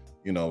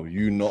 you know,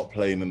 you not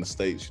playing in the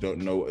States, you don't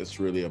know what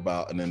it's really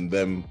about, and then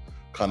them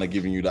kind of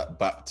giving you that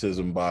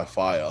baptism by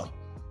fire,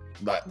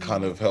 that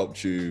kind of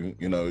helped you,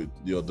 you know,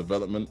 your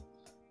development?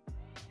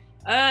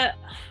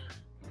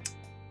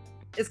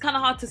 It's kind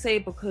of hard to say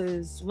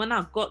because when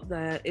I got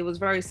there, it was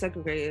very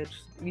segregated.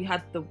 You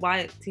had the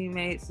white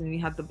teammates and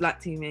you had the black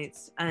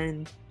teammates.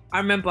 And I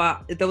remember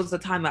there was a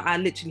time where I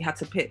literally had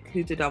to pick,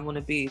 who did I want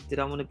to be? Did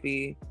I want to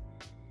be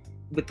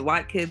with the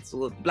white kids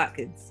or the black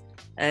kids?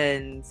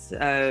 And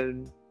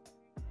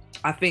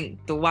I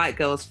think the white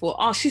girls thought,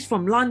 oh, she's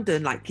from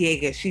London. Like,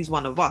 yeah, she's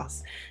one of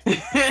us.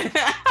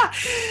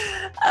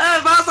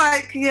 I was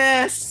like,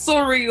 yeah,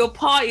 sorry, your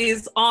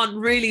parties aren't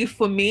really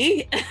for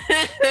me.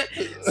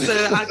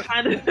 So I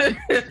kind of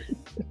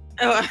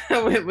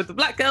I went with the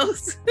black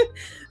girls.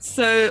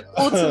 So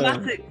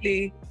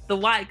automatically, the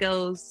white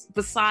girls,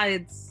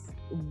 besides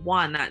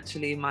one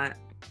actually,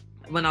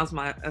 when I was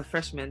a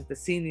freshman, the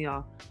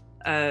senior,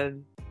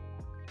 and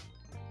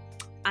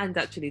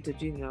actually the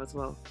junior as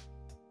well,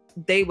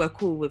 they were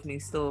cool with me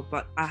still.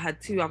 But I had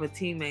two other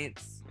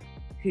teammates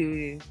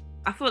who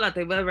I feel like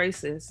they were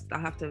racist, I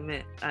have to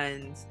admit,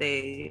 and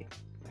they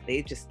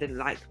just didn't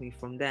like me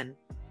from then.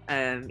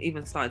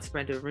 Even started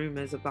spreading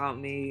rumors about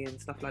me and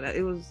stuff like that.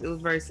 It was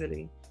very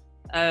silly.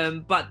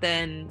 But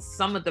then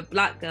some of the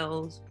black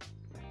girls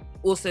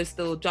also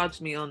still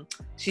judged me on,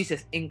 she's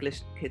this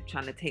English kid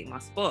trying to take my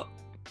spot.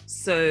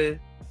 So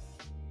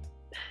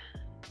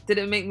did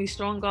it make me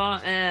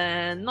stronger?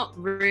 Not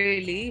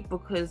really,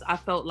 because I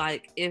felt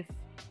like if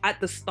at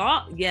the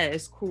start, yeah,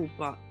 it's cool,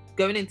 but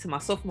going into my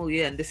sophomore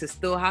year and this is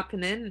still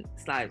happening,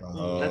 it's like,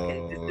 okay,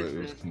 it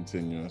was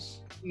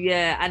continuous.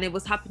 Yeah, and it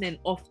was happening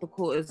off the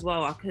court as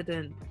well. I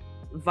couldn't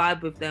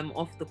vibe with them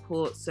off the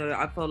court, so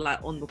I felt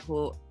like on the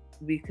court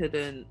we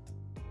couldn't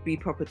be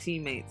proper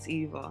teammates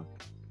either.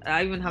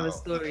 I even have a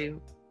story.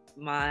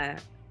 My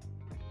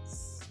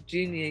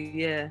junior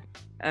year,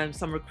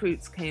 some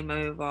recruits came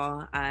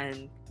over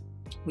and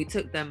we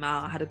took them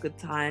out, had a good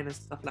time and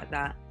stuff like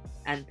that.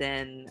 And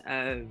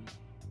then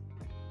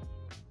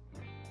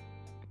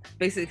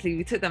basically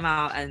we took them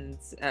out and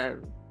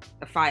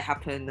a fight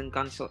happened and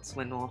gunshots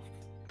went off.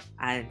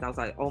 And I was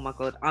like, oh my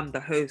God, I'm the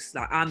host,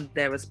 like I'm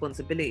their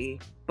responsibility.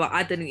 But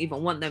I didn't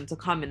even want them to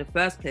come in the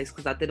first place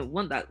because I didn't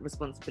want that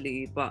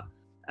responsibility. But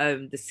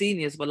the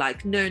seniors were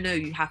like, no,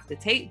 you have to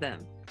take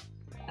them.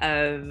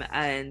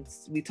 And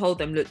we told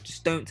them, look,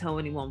 just don't tell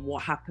anyone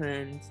what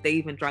happened. They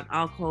even drank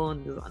alcohol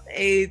and they was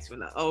underage. We're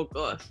like, oh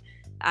gosh.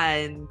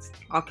 And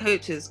our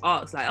coaches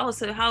asked like, oh,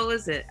 so how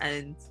was it?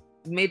 And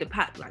we made a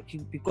pact, like,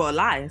 you've got to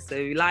lie. So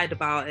we lied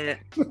about it.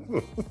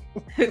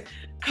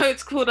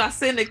 Coach called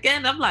us in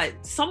again. I'm like,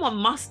 someone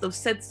must have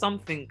said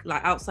something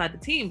like outside the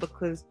team,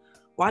 because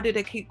why do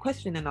they keep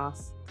questioning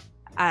us?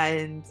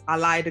 And I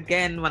lied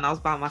again when I was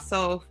by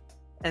myself.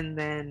 And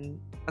then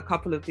a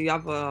couple of the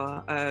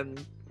other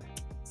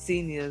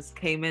seniors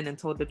came in and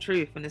told the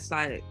truth. And it's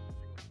like,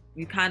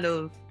 you kind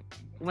of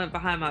went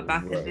behind my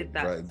back and did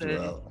that.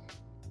 So,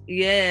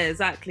 yeah,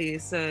 exactly.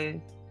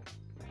 So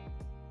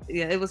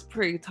yeah, it was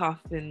pretty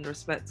tough in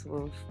respect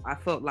of, I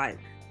felt like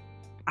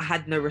I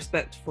had no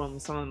respect from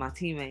some of my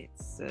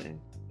teammates. So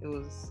it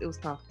was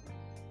tough.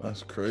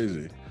 That's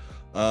crazy.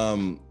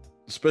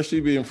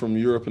 Especially being from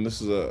Europe, and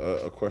this is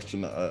a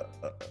question that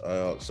I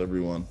ask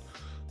everyone.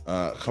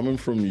 Coming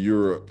from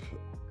Europe,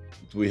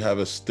 do we have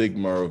a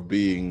stigma of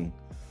being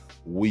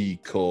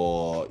weak,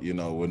 or, you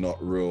know, we're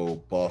not real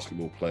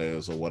basketball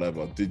players or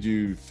whatever? Did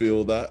you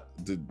feel that?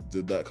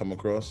 Did that come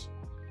across?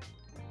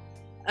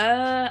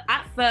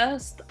 At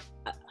first,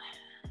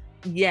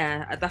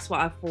 yeah, that's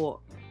what I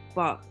thought.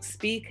 But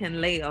speaking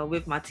later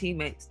with my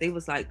teammates, they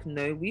was like,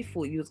 no, we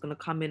thought you was going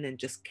to come in and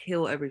just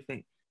kill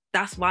everything.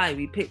 That's why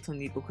we picked on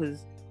you,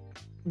 because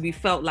we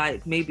felt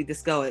like maybe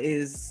this girl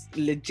is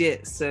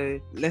legit, so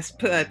let's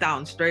put her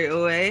down straight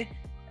away,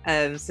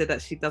 so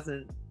that she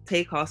doesn't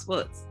take our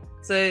spots.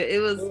 So it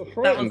was,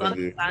 that was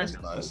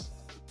understandable. Nice.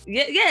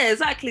 Yeah,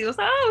 exactly. It was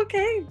like, oh,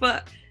 okay.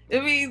 But I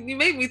mean, you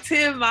made me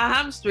tear my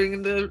hamstring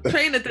and the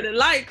trainer didn't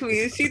like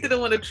me and she didn't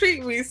want to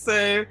treat me.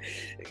 So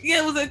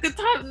yeah, was it a good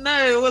time?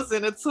 No, it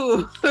wasn't at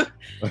all.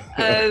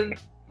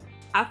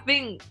 I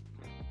think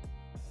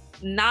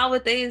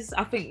nowadays,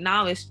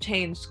 now it's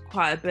changed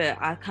quite a bit.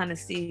 I kind of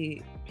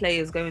see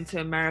players going to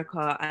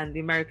America and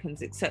the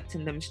Americans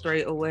accepting them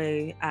straight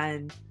away.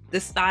 And the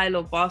style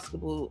of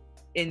basketball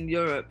in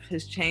Europe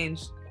has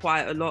changed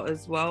quite a lot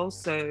as well.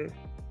 So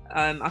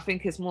I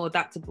think it's more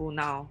adaptable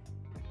now.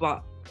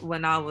 But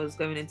when I was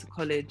going into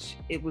college,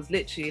 it was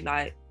literally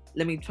like,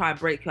 let me try and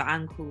break your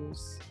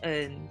ankles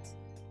and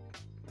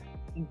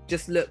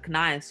just look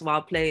nice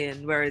while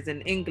playing. Whereas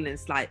in England,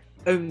 it's like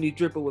only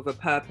dribble with a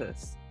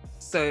purpose.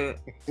 So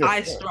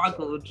I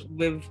struggled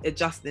with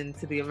adjusting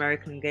to the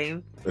American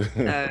game.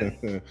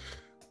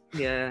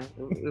 Yeah,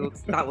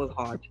 that was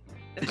hard.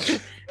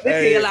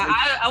 Hey. Like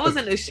I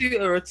wasn't a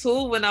shooter at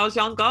all when I was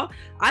younger.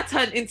 I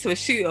turned into a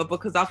shooter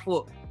because I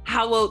thought,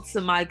 how else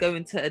am I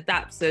going to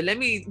adapt? So let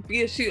me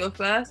be a shooter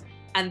first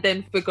and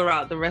then figure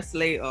out the rest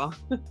later.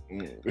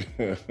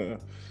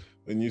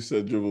 When you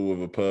said dribble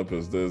with a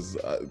purpose, there's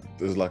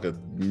like a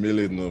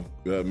million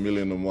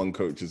and one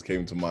coaches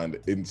came to mind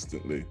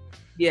instantly.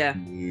 Yeah.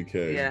 In the UK.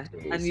 Yeah.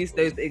 And use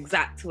those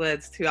exact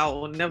words too. I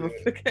will never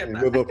forget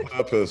that. With a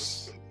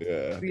purpose.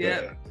 Yeah.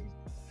 Yeah.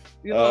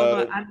 You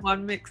know, and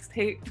one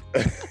mixtape.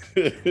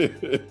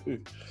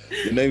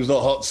 Your name's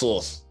not Hot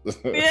Sauce.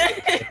 Yeah.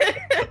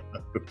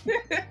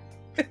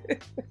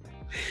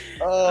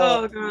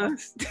 Oh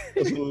gosh.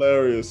 That's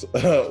hilarious.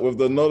 With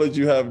the knowledge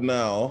you have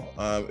now,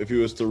 if you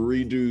was to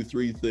redo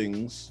 3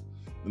 things,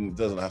 and it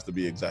doesn't have to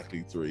be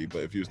exactly 3,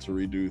 but if you was to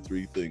redo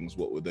 3 things,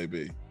 what would they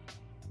be?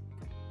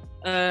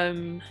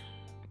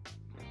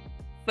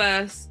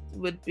 First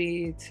would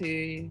be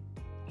to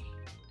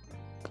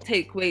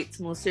take weights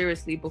more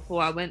seriously.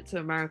 Before I went to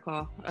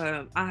America,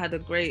 I had a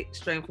great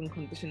strength and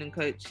conditioning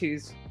coach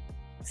who's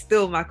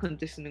still my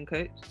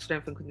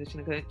strength and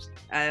conditioning coach.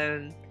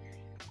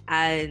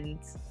 And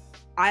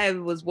I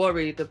was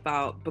worried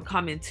about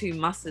becoming too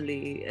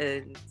muscly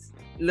and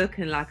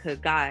looking like a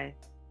guy,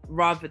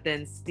 rather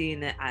than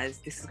seeing it as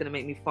this is going to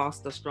make me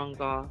faster,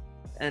 stronger,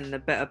 and a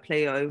better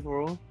player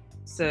overall.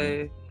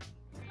 So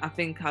I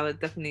think I would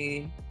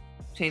definitely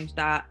change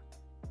that.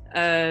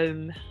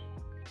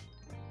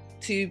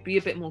 To be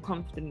a bit more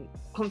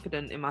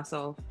confident in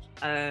myself.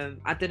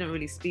 I didn't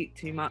really speak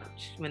too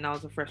much when I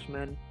was a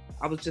freshman.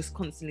 I was just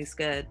constantly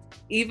scared.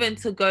 Even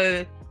to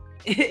go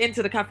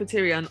into the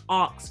cafeteria and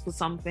ask for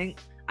something,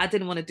 I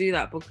didn't want to do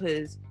that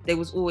because they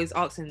was always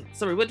asking,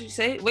 sorry, what did you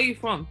say? Where are you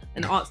from?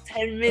 And ask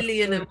 10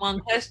 million and one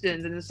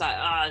questions. And it's like,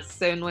 it's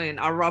so annoying.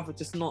 I'd rather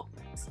just not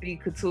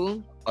speak at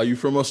all. Are you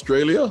from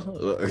Australia?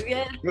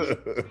 Yeah.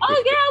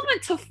 Oh yeah, I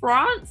went to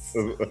France.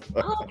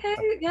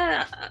 Okay,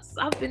 yeah,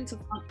 I've been to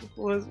France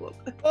before as well.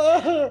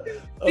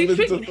 Do you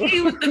think he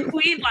was the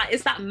queen? Like,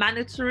 is that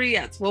mandatory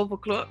at 12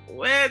 o'clock?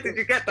 Where did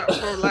you get that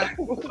from? Like,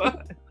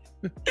 what?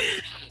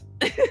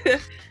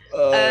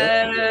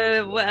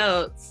 What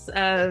else?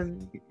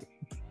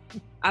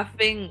 I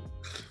think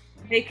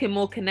making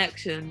more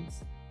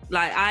connections.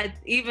 Like,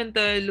 even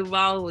though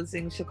Luau was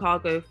in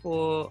Chicago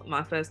for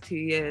my first 2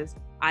 years,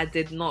 I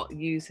did not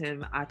use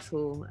him at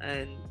all,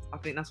 and I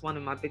think that's one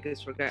of my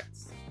biggest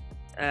regrets.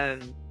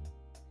 What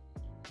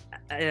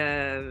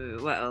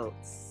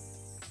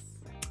else?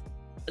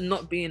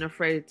 Not being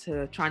afraid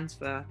to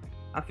transfer.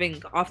 I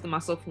think after my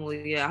sophomore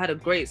year, I had a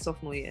great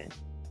sophomore year.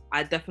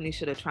 I definitely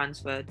should have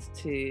transferred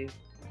to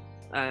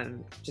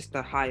just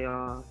a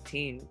higher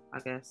team, I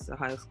guess, a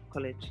higher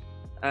college.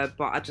 But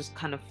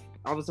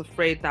I was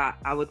afraid that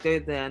I would go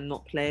there and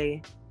not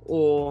play,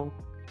 or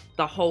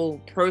the whole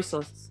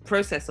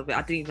process of it,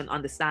 I didn't even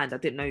understand. I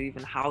didn't know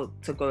even how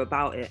to go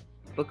about it,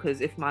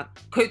 because if my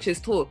coaches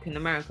talk in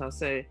America,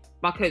 so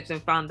my coach then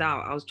found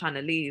out I was trying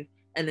to leave,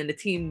 and then the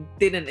team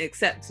didn't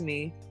accept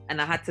me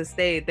and I had to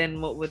stay,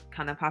 then what would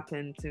kind of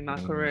happen to my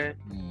career?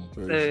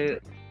 So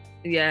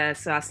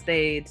I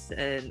stayed,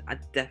 and I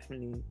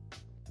definitely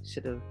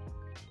should have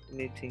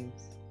moved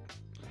teams.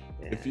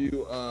 Yeah. If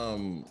you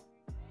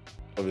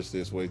obviously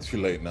it's way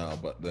too late now,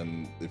 but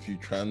then if you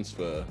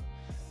transfer,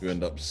 you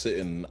end up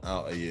sitting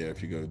out a year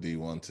if you go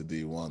D1 to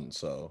D1.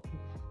 So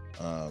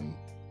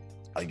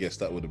I guess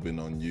that would have been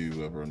on you,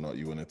 whether or not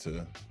you wanted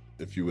to,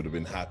 if you would have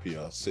been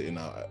happier sitting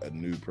out at a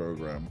new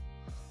program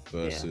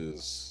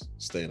versus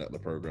staying at the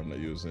program that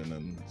you was in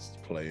and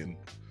playing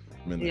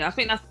minutes. Yeah, I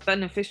think that's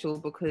beneficial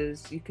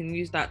because you can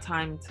use that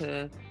time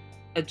to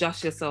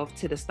adjust yourself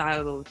to the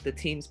style of the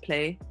team's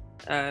play,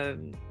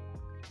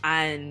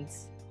 and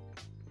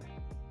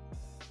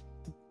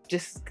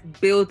just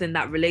building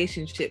that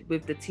relationship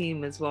with the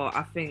team as well.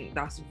 I think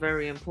that's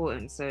very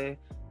important. So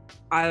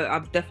I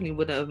definitely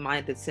wouldn't have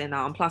minded sitting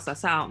out. And plus, I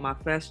sat out my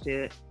first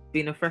year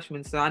being a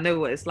freshman, so I know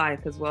what it's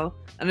like as well.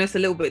 I know it's a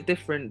little bit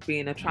different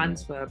being a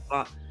transfer,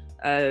 but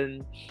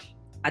I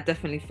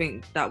definitely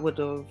think that would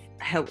have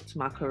helped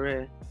my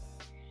career.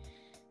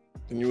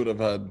 And you would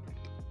have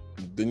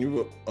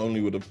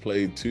only would have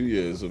played 2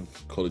 years of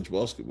college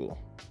basketball.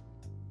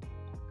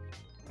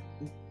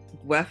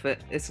 Worth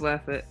it. It's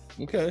worth it.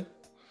 Okay.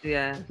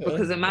 Yeah,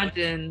 because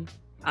imagine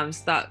I'm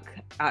stuck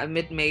at a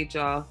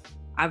mid-major,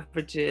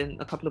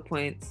 averaging a couple of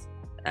points,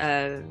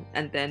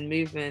 and then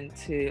moving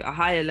to a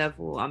higher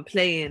level. I'm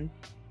playing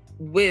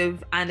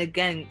with and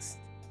against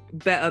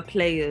better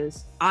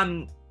players.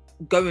 I'm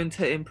going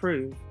to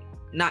improve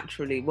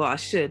naturally. Well, I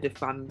should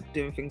if I'm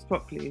doing things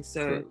properly.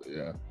 So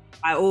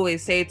I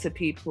always say to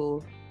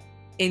people,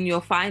 in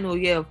your final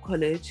year of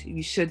college,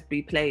 you should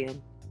be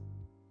playing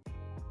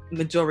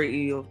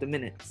majority of the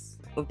minutes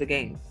of the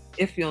game.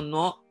 If you're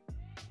not,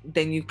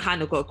 then you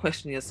kind of got to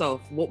question yourself,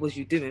 what was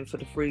you doing for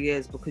the 3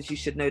 years? Because you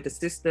should know the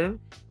system.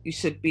 You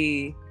should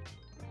be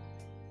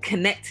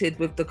connected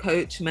with the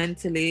coach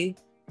mentally,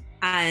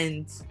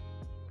 and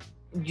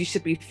you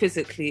should be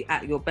physically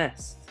at your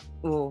best,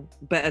 or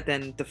better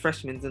than the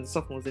freshmen and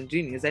sophomores and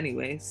juniors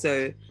anyway.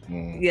 So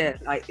yeah,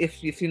 like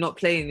if you're not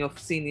playing your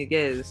senior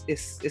years,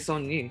 it's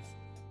on you.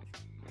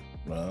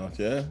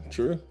 Yeah,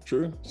 true.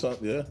 So,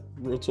 yeah,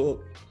 real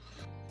talk.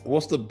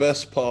 What's the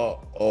best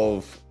part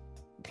of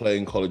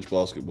playing college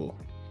basketball?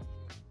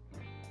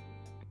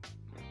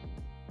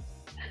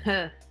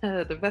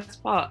 The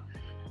best part,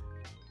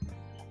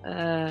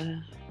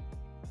 I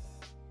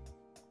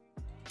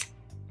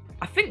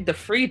think the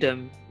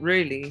freedom,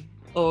 really,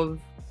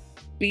 of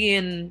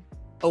being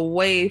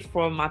away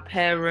from my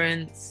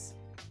parents,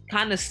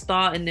 kind of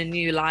starting a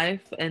new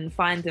life and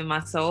finding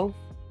myself,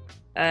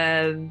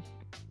 and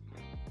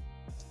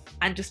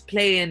just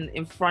playing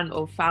in front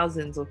of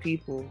thousands of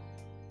people.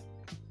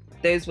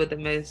 Those were the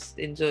most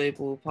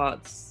enjoyable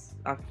parts,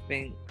 I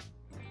think.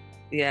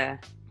 Yeah.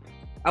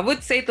 I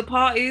would say the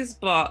parties,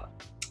 but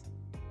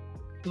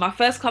my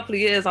first couple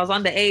of years I was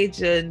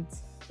underage, and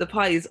the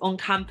parties on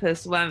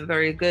campus weren't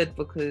very good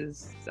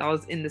because I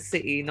was in the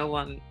city. No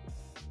one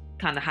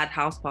kind of had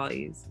house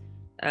parties.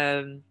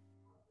 But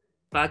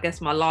I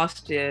guess my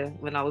last year,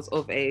 when I was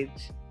of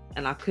age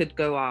and I could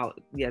go out,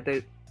 yeah,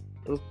 it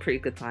was pretty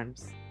good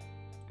times.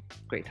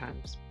 Great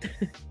times.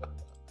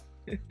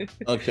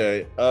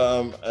 Okay,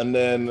 and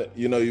then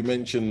you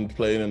mentioned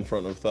playing in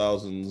front of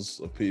thousands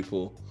of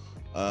people.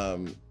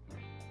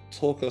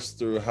 Talk us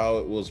through how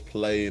it was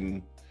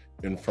playing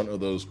in front of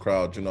those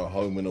crowds,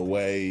 home and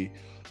away.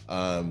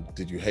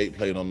 Did you hate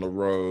playing on the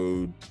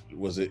road?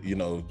 Was it,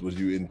 was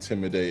you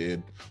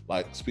intimidated?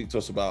 Like, speak to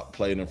us about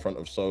playing in front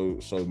of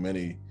so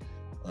many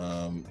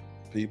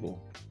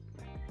people.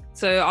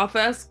 So our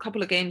first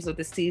couple of games of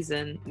the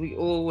season, we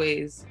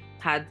always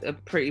had a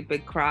pretty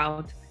big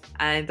crowd.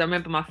 And I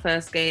remember my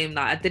first game,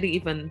 like, I didn't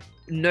even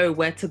know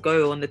where to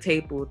go on the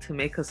table to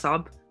make a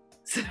sub.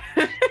 So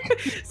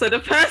the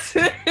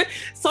person,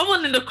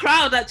 someone in the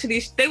crowd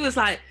actually, they was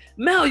like,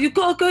 Mel, you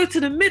gotta go to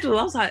the middle.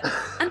 I was like,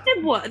 and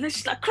then what? And then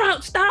she's like,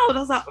 crouched down. I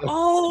was like,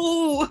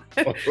 oh,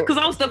 because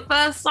I was the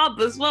first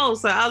sub as well.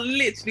 So I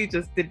literally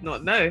just did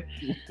not know.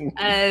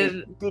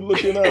 Good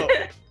looking out.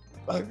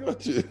 I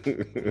got you.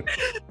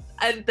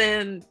 And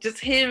then just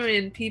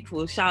hearing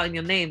people shouting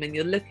your name and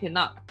you're looking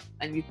up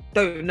and you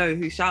don't know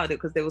who shouted it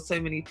because there were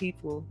so many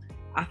people.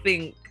 I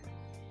think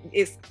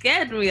it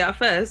scared me at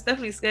first,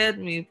 definitely scared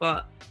me.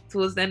 But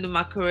towards the end of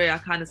my career, I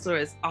kind of saw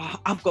it as, oh,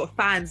 I've got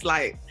fans.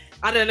 Like,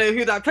 I don't know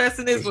who that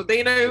person is, but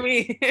they know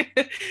me.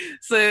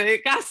 So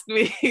it gassed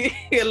me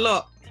a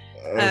lot.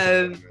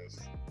 And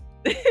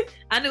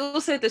it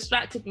also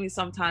distracted me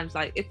sometimes.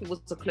 Like, if it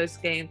was a close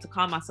game, to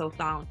calm myself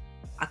down,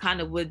 I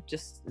kind of would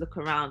just look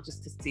around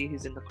just to see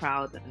who's in the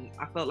crowd. And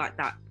I felt like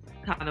that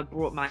kind of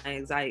brought my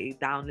anxiety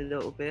down a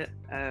little bit,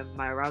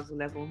 my arousal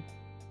level.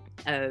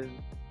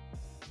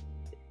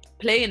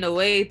 Playing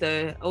away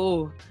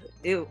though,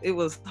 it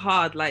was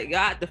hard. Like, you're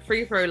at the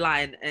free throw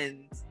line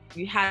and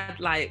you had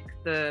like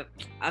I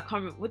can't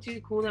remember, what do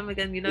you call them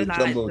again? The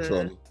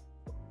Jumbotron.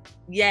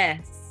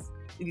 Yes,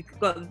 you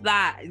got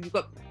that. You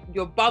got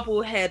your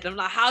bubble head. I'm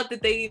like, how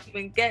did they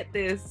even get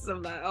this?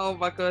 I'm like, oh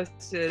my gosh.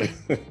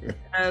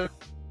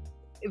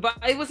 But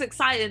it was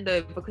exciting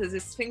though, because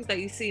it's things that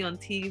you see on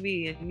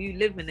TV and you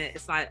live in it.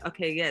 It's like,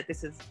 okay, yeah,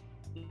 this is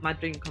my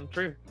dream come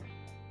true.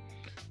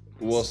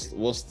 What's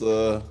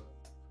the,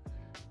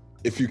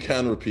 if you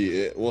can repeat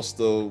it, what's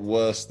the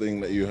worst thing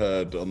that you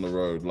heard on the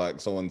road?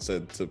 Like someone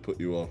said to put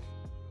you off?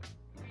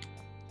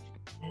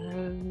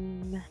 I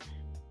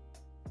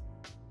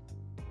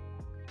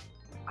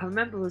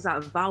remember it was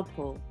at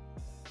Valpo,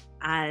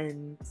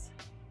 and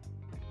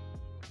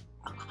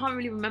I can't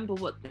really remember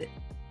what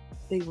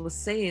they were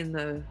saying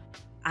though.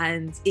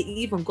 And it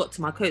even got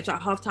to my coach.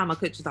 At halftime, my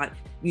coach was like,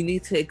 you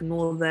need to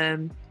ignore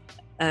them.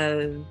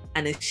 And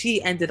then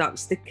she ended up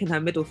sticking her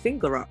middle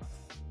finger up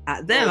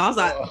at them. I was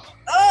like,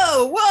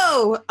 oh,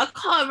 whoa, I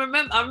can't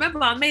remember. I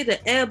remember I made an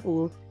air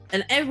ball,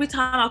 and every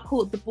time I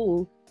caught the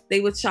ball, they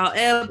would shout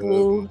air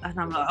ball. And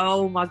I'm like,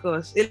 oh my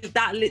gosh,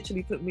 that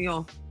literally put me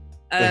off.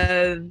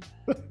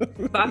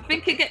 But I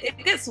think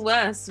it gets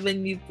worse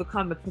when you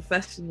become a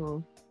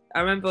professional. I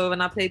remember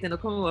when I played in the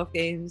Commonwealth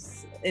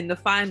Games, in the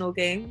final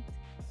game,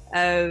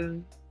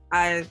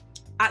 I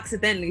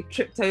accidentally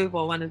tripped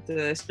over one of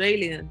the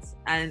Australians,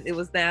 and it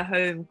was their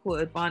home court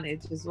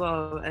advantage as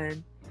well.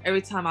 And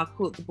every time I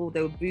caught the ball,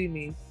 they would boo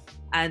me.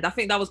 And I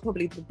think that was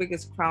probably the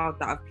biggest crowd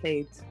that I've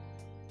played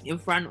in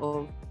front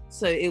of.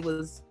 So it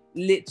was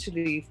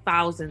literally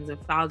thousands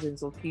and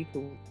thousands of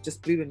people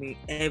just booing me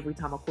every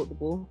time I caught the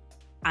ball.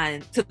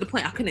 And to the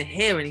point I couldn't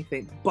hear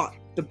anything but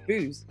the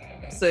boos.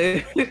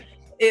 So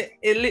it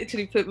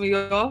literally put me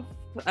off.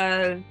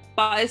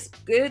 But it's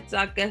good,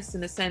 I guess,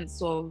 in a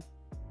sense of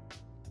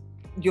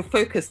your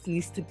focus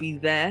needs to be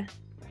there,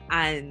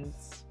 and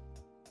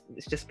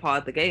it's just part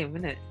of the game,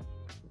 isn't it?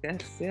 I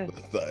guess, yeah.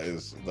 That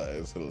is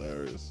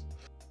hilarious.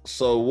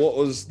 So what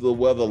was the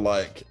weather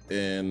like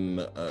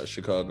in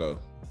Chicago?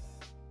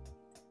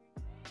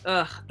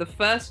 The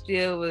first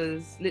year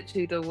was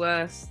literally the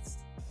worst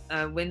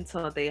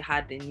winter they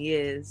had in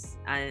years,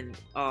 and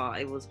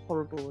it was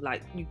horrible.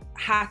 Like, you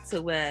had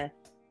to wear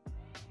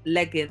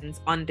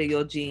leggings under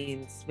your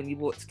jeans when you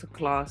walked to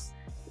class.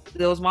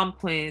 There was one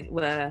point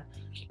where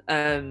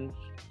the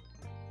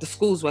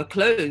schools were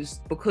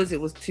closed because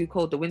it was too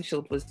cold. The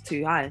windshield was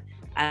too high,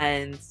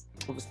 and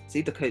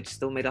obviously the coach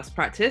still made us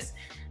practice,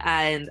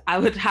 and I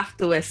would have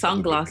to wear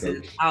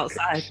sunglasses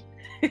outside.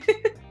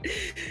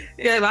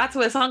 Yeah, but I had to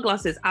wear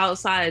sunglasses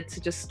outside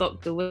to just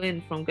stop the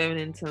wind from going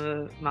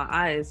into my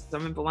eyes. I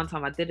remember one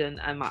time I didn't,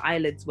 and my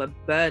eyelids were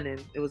burning.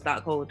 It was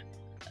that cold.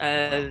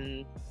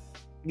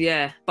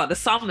 Yeah, but the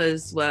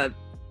summers were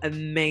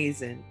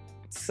amazing.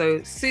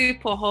 So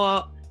super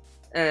hot,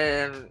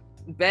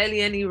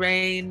 barely any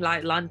rain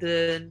like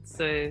London.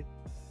 So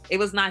it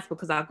was nice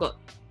because I got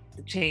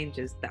the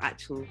changes, the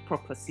actual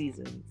proper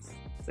seasons.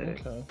 So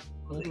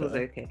it was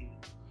okay.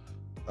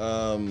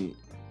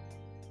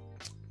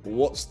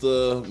 What's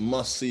the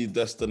must-see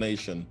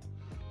destination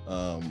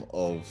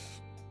of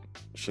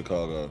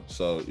Chicago?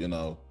 So, you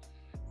know,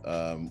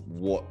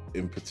 what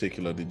in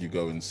particular did you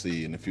go and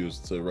see? And if you was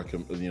to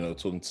recommend, you know,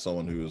 talking to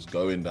someone who was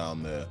going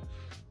down there,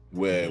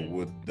 where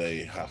would they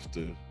have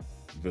to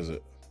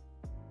visit?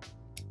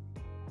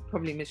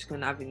 Probably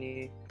Michigan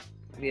Avenue.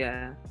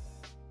 Yeah,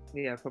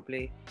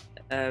 probably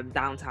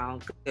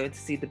downtown, going to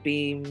see the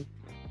Beam,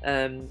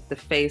 the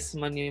Face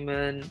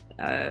Monument,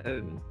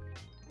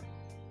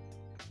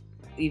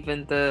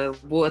 even the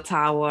Water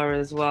Tower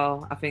as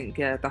well. I think,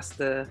 yeah, that's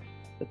the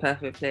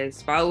perfect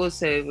place. But I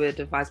also would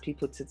advise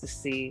people to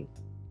just see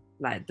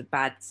like the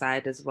bad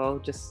side as well.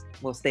 Just,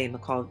 well, stay in the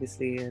car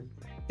obviously and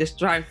just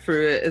drive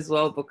through it as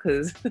well,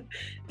 because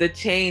the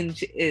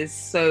change is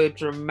so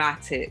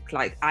dramatic.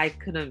 Like, I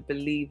couldn't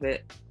believe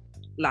it,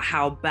 like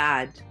how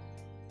bad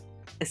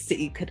a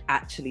city could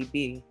actually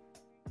be.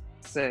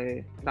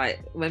 So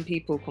like, when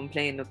people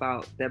complain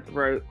about they're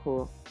broke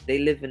or they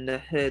live in the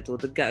hood or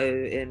the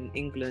ghetto in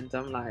England,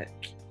 I'm like,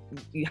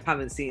 you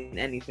haven't seen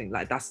anything.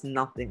 Like, that's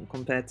nothing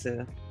compared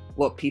to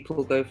what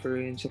people go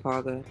through in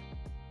Chicago.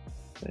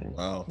 So,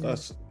 wow, yeah.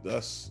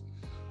 That's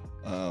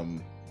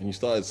when you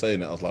started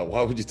saying it, I was like,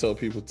 why would you tell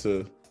people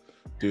to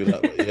do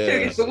that?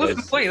 Yeah, so what's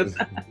the point of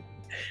that?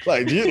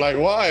 Like,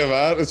 why,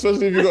 man?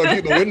 Especially if you got to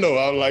keep the window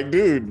out. Like,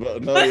 dude,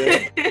 but no,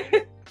 yeah.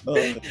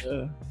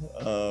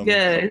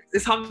 Yeah,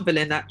 it's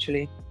humbling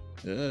actually.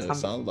 Yeah, it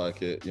sounds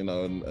like it, you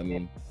know,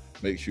 and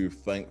makes you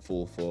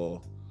thankful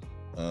for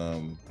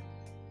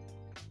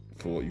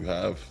what you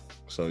have.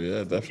 So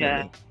yeah, definitely.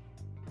 Yeah.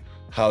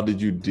 How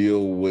did you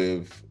deal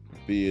with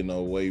being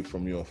away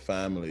from your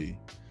family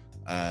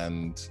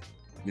and,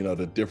 you know,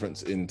 the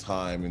difference in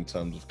time in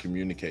terms of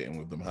communicating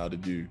with them? How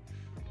did you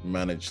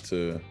manage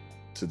to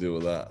deal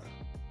with that?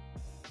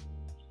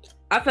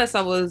 At first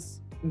I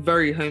was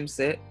very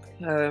homesick.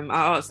 I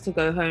asked to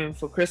go home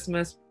for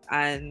Christmas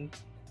and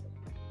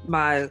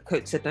my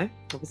coach said no,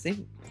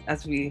 obviously.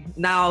 As we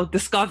now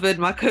discovered,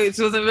 my coach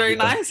wasn't very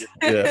nice.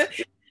 Yeah.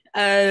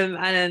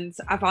 And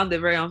I found it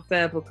very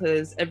unfair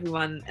because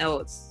everyone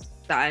else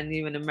that I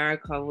knew in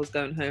America was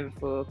going home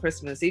for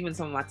Christmas. Even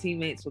some of my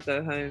teammates would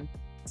go home.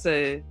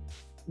 So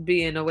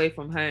being away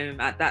from home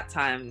at that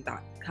time,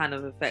 that kind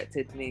of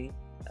affected me.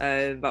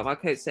 But my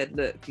coach said,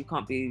 look, you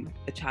can't be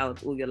a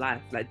child all your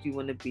life. Like, do you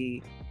want to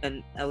be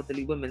an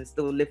elderly woman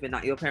still living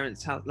at your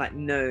parents' house? Like,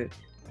 no.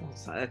 I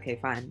was like, okay,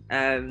 fine.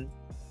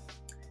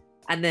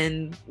 And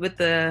then with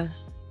the,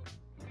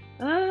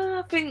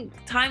 I think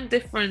time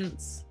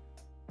difference,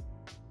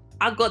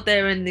 I got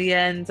there in the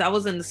end. I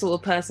wasn't the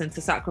sort of person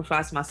to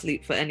sacrifice my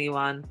sleep for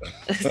anyone.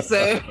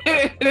 So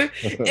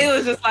it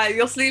was just like,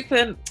 you're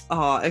sleeping?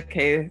 Oh,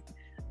 okay,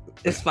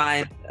 it's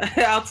fine.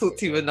 I'll talk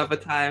to you another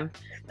time.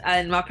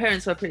 And my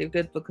parents were pretty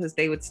good because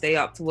they would stay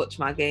up to watch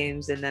my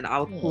games, and then I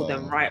would call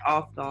them right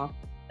after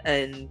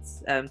and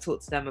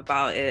talk to them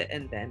about it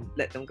and then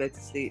let them go to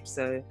sleep.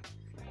 So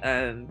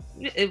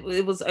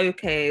it was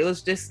okay. It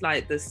was just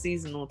like the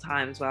seasonal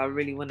times where I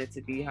really wanted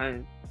to be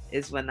home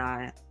is when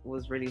I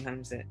was really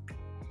homesick.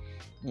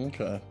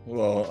 Okay.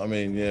 Well, I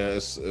mean, yeah,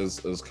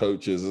 as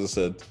coaches, as I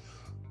said,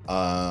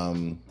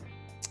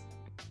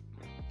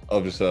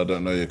 obviously I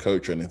don't know your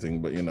coach or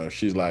anything, but you know,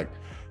 she's like,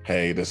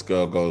 hey, this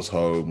girl goes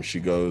home, she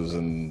goes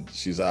and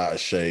she's out of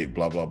shape,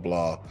 blah, blah,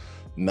 blah.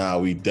 Now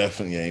we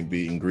definitely ain't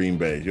beating Green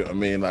Bay. You know what I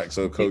mean? Like,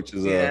 so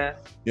coaches are,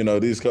 you know,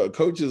 these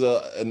coaches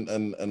are,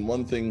 and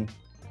one thing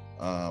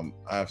I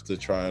have to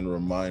try and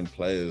remind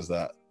players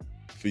that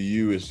for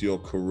you it's your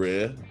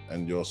career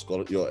and your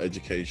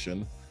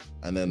education.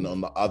 And then on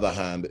the other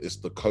hand, it's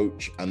the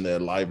coach and their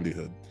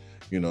livelihood.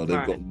 You know,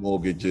 they've got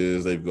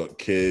mortgages, they've got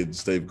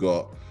kids, they've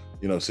got,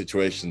 you know,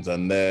 situations,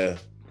 and their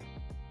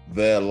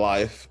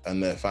life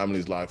and their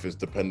family's life is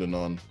dependent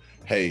on,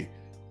 hey,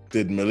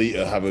 did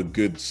Melita have a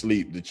good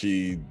sleep? Did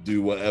she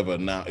do whatever?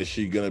 Now, is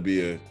she going to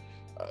be a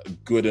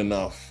good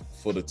enough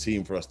for the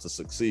team for us to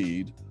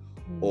succeed?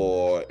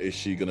 or is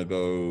she gonna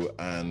go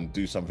and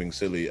do something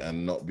silly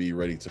and not be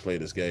ready to play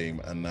this game?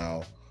 And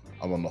now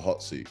I'm on the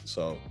hot seat.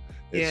 So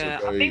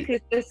I think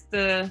it's just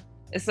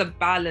it's a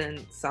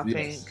balance. I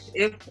think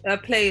if a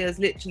player's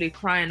literally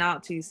crying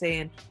out to you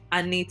saying,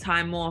 "I need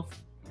time off,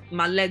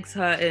 my leg's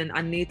hurting,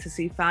 I need to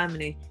see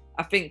family,"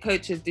 I think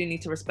coaches do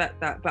need to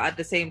respect that. But at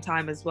the same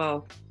time as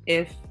well,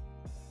 if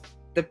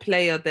the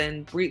player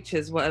then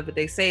breaches whatever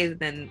they say,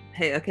 then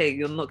hey, okay,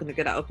 you're not going to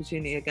get that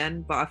opportunity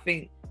again. But I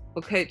think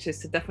for coaches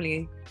to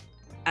definitely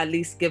at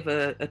least give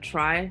a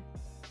try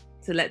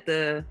to let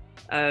the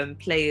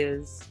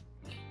players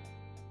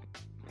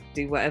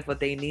do whatever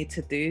they need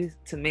to do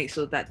to make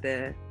sure that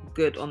they're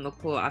good on the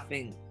court. I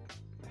think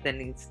there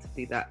needs to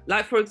be that.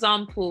 Like, for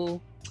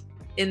example,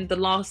 in The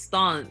Last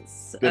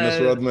Dance,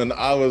 Dennis Rodman,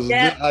 I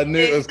knew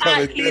it was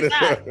coming.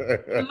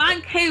 The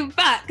man came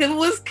back and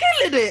was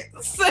killing it.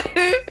 So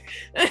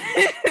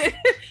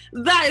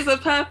that is a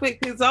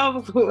perfect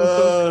example.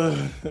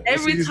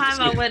 Every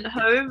time I went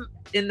home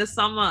in the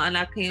summer and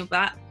I came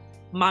back,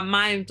 my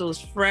mind was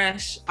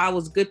fresh. I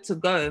was good to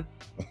go.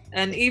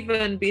 And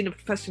even being a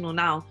professional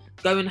now,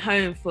 going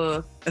home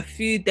for a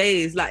few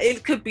days, like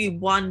it could be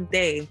one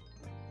day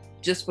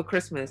just for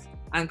Christmas,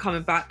 and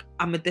coming back,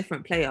 I'm a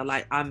different player.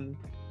 Like I'm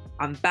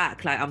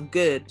back, like I'm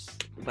good.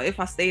 But if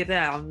I stay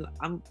there,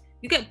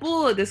 you get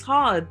bored. It's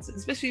hard,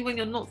 especially when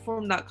you're not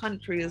from that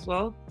country as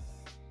well,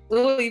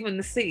 or even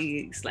the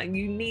city. It's like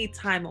you need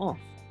time off,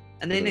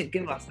 and they didn't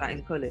give us that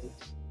in college.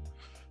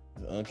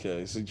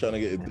 Okay, so you're trying to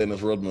get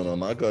Dennis Rodman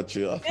on. I got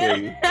you. I feel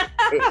you.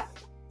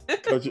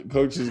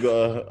 Coach has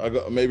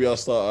got. Maybe I'll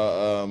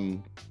start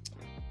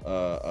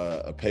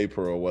a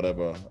paper or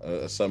whatever,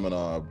 a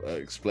seminar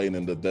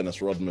explaining the Dennis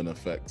Rodman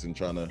effect and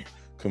trying to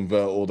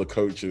convert all the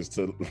coaches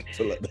to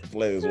let the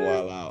players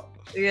wild out.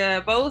 Yeah,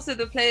 but also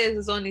the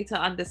players all need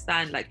to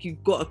understand, like,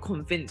 you've got to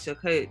convince your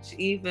coach,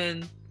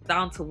 even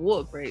down to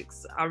water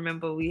breaks. I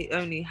remember we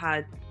only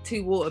had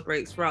 2 water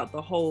breaks throughout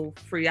the whole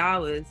 3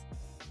 hours,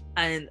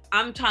 and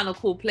I'm trying to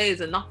call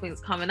plays and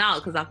nothing's coming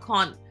out because I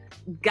can't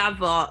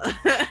gather.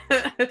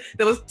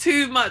 There was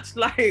too much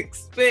like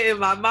spit in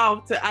my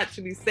mouth to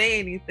actually say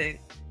anything,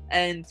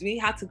 and we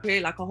had to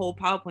create like a whole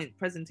PowerPoint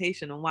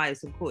presentation on why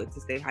it's important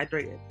to stay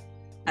hydrated.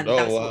 And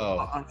what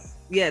got us,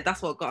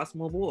 that's what got us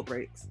more water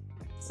breaks.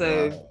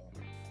 So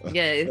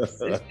it's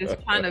just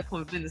trying to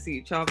convince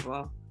each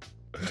other.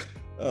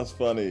 That's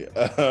funny.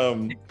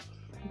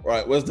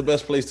 Right, where's the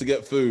best place to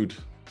get food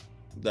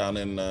down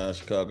in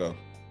Chicago?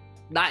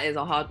 That is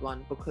a hard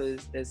one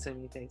because there's so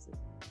many places.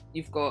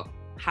 You've got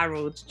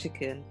Harold's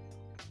Chicken.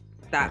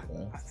 That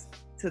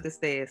to this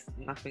day,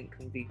 nothing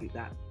can beat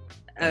that.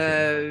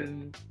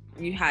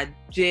 You had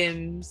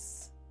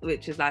Jim's,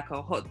 which is like a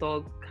hot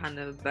dog kind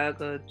of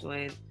burger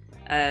joint,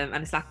 and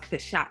it's like a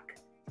shack.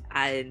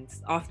 And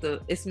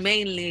it's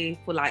mainly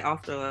for like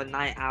after a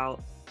night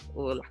out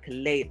or like a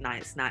late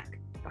night snack.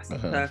 That's a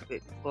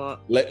perfect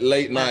spot.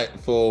 Late night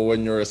for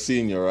when you're a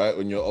senior, right?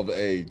 When you're of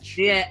age.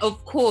 Yeah,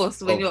 of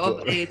course, when you're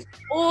of age.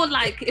 Or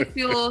like if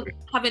you're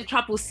having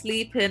trouble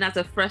sleeping as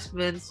a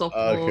freshman,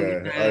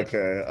 sophomore.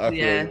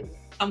 Okay.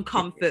 Some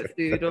comfort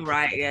food. All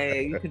right, yeah,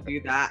 you can do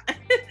that.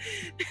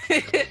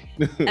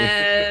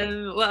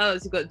 What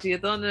else? You got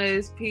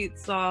Giordano's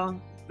pizza,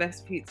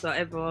 best pizza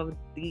ever,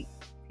 deep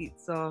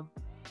pizza.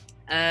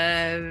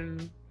 Where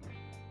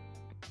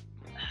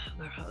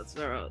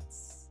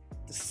else?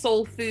 The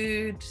soul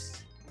food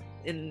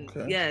in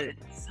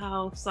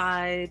South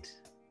Side.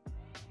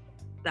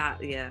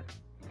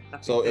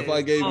 So if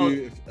I gave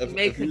you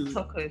Jamaican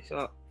taco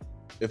shop.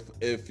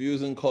 If you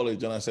was in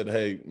college and I said,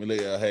 hey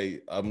Melita,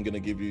 I'm gonna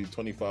give you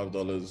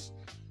 $25,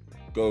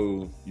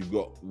 go, you've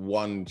got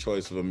one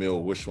choice of a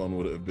meal, which one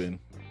would it have been?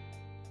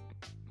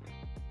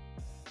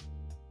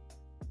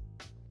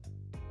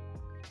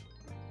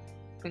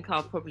 I think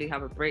I'll probably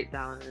have a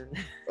breakdown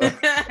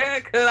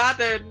because I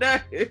don't know.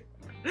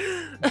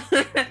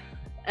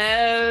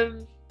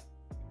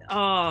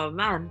 Oh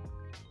man.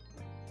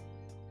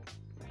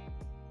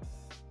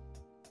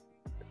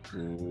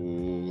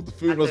 Ooh, the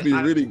food must be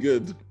really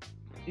good.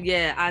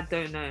 Yeah, I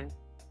don't know.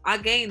 I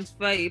gained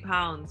 30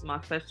 pounds my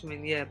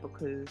freshman year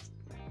because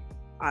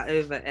I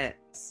overate.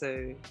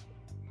 So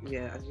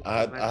yeah.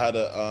 I had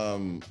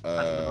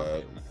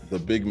the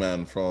big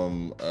man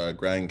from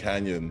Grand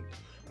Canyon,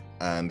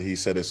 and he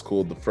said it's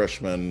called the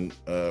freshman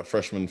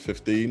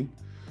 15.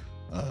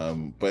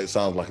 But it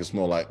sounds like it's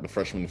more like the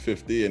freshman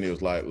 50. And he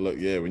was like, look,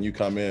 when you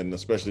come in,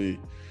 especially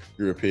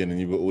European, and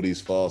you've got all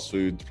these fast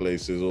food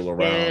places all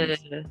around,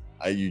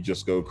 and you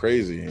just go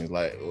crazy. And he's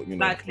like,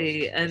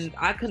 exactly. And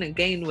I couldn't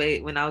gain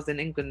weight when I was in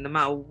England. No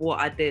matter what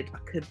I did, I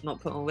could not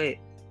put on weight.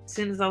 As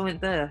soon as I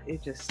went there,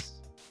 it just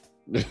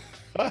it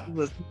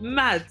was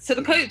mad. So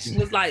the coach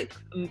was like,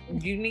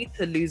 you need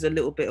to lose a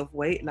little bit of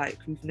weight. Like,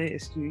 we've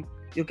noticed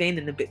you're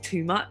gaining a bit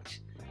too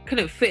much.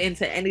 Couldn't fit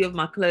into any of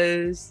my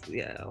clothes.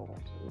 Yeah,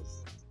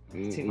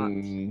 too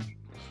much.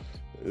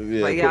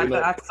 Yeah,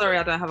 but sorry,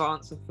 I don't have an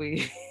answer for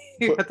you.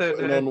 I don't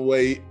know. On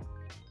weight,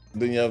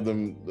 then you have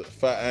the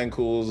fat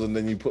ankles, and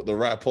then you put the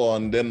wrap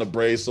on, then the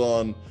brace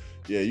on.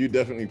 Yeah, you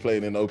definitely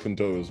playing in open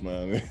toes,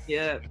 man.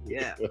 Yeah.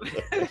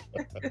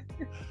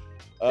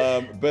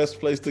 Best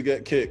place to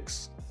get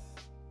kicks?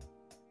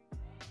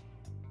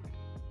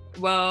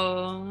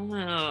 Well,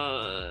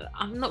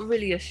 I'm not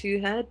really a shoe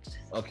head.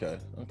 Okay.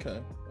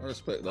 I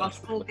respect that. Our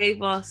school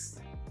gave us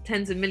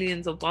tens of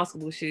millions of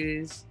basketball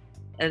shoes,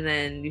 and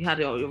then you had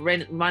your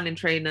running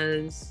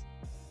trainers.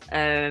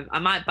 I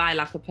might buy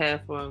like a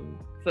pair from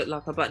Foot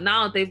Locker, but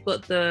now they've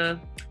got the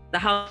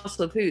House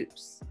of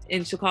Hoops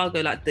in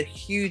Chicago, like the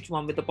huge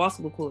one with the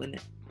basketball court in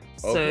it.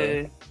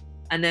 Okay. So,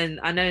 and then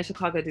I know in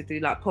Chicago they do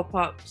like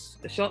pop-ups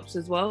shops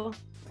as well.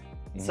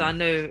 Mm-hmm. So I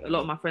know a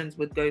lot of my friends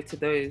would go to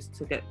those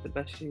to get the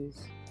best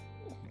shoes.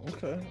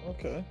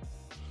 Okay.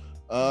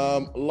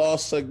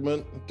 Last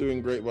segment,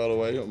 doing great by the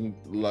way. I'm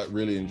like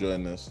really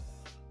enjoying this.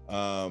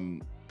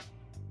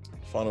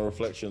 Final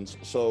reflections.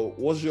 So,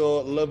 was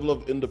your level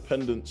of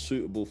independence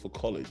suitable for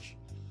college?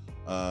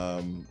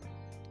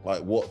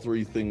 Like, what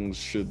 3 things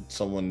should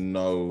someone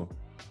know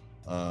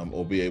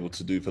or be able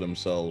to do for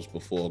themselves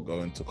before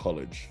going to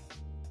college?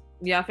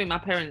 Yeah, I think my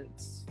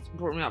parents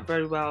brought me up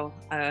very well.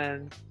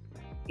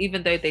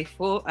 Even though they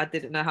thought I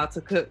didn't know how to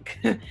cook,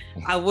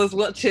 I was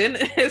watching,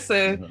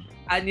 so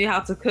I knew how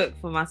to cook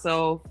for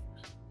myself.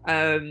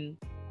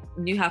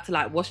 Knew how to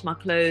like wash my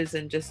clothes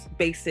and just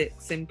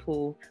basic,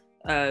 simple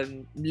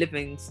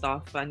living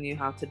stuff I knew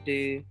how to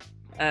do.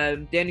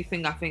 The only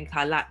thing I think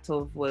I lacked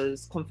of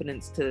was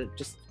confidence to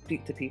just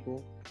speak to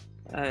people.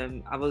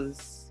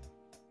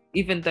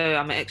 Even though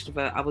I'm an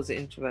extrovert, I was an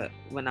introvert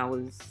when I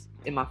was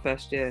in my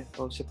first year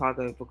of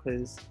Chicago,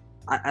 because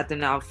I don't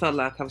know, I felt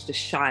like I was just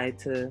shy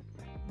to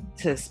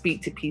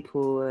speak to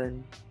people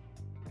and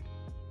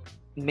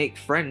make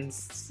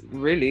friends,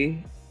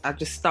 really. I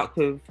just stuck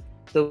with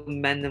the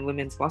men and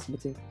women's basketball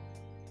team.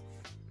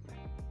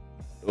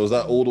 Was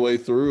that all the way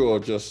through or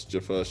just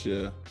your first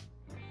year?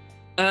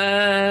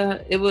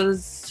 It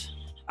was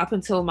up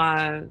until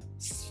my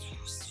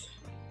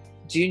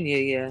junior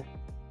year,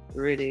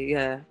 really,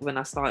 yeah, when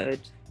I started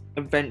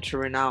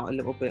venturing out a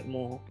little bit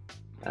more.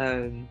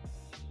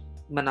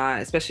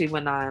 Especially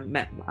when I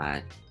met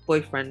my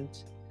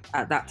boyfriend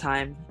at that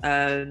time,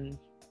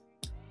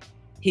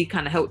 he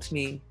kind of helped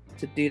me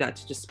to do that,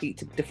 to just speak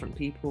to different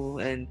people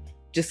and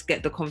just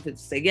get the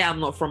confidence to say, yeah, I'm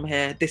not from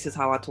here, this is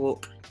how I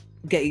talk,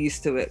 get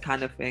used to it,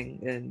 kind of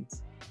thing. And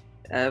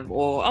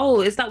or,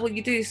 oh, is that what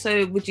you do?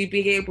 So would you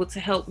be able to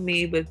help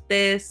me with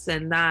this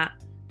and that?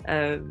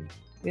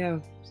 Yeah.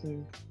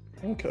 So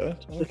okay.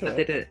 I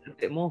did it a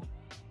bit more.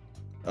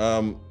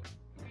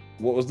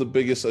 What was the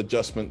biggest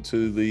adjustment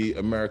to the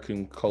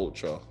American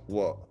culture?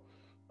 What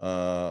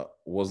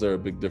was there a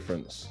big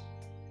difference?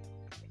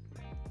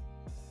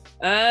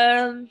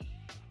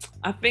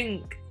 I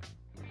think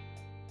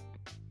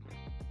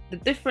the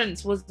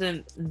difference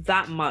wasn't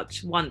that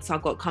much once I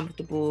got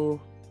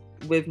comfortable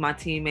with my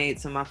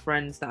teammates and my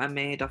friends that I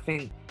made. I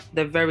think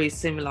they're very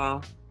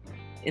similar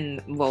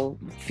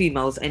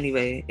females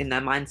anyway, in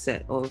their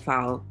mindset of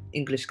how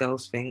English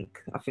girls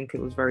think. I think it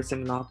was very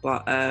similar,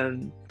 but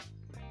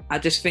I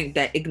just think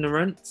their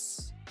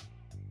ignorance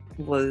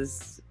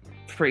was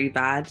pretty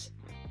bad,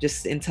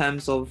 just in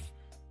terms of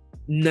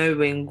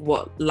knowing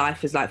what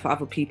life is like for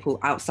other people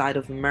outside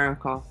of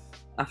America.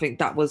 I think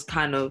that was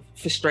kind of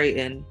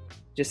frustrating,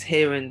 just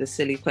hearing the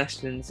silly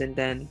questions and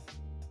then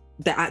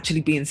they're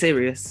actually being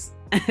serious.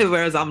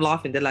 Whereas I'm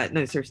laughing, they're like,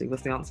 no, seriously,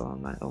 what's the answer?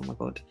 I'm like, oh my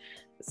God.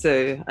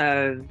 So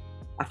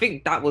I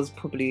think that was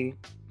probably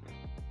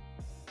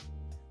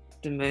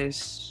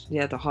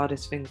the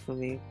hardest thing for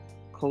me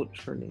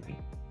culturally.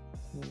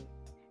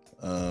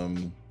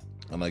 And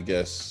I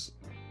guess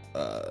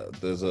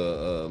there's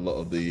a lot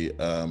of the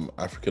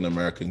African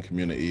American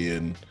community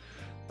in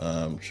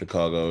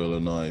Chicago,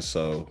 Illinois,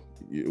 so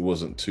it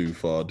wasn't too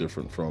far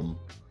different from.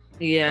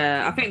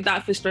 Yeah, I think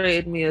that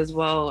frustrated me as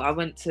well. I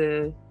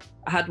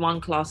had one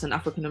class, an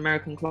African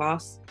American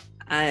class,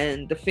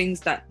 and the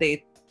things that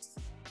they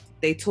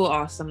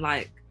taught us, I'm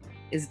like,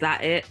 is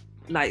that it?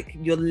 Like,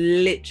 you're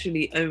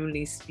literally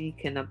only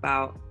speaking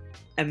about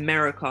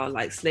America,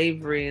 like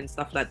slavery and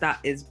stuff like that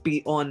is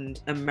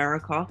beyond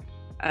America.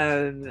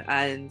 And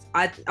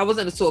I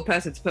wasn't the sort of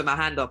person to put my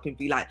hand up and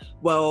be like,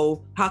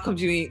 well, how come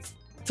you ain't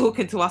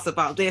talking to us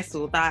about this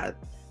or that?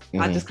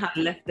 I just kind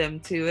of left them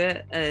to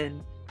it.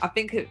 And I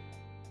think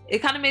it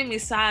kind of made me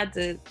sad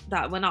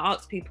that when I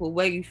asked people,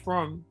 where are you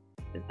from,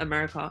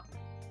 America?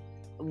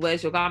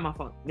 Where's your grandma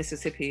from?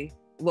 Mississippi.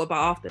 What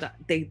about after that?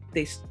 They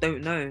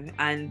don't know,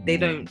 and they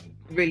don't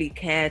really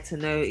care to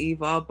know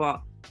either.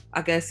 But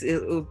I guess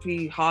it would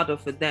be harder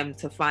for them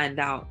to find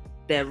out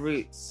their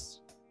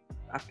roots,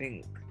 I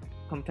think,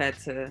 compared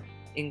to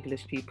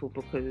English people,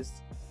 because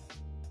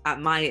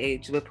at my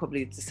age, we're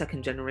probably the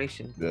second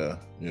generation. Yeah,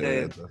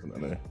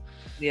 definitely.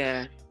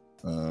 Yeah.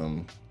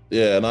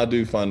 Yeah, and I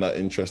do find that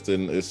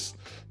interesting. It's,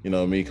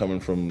 me coming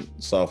from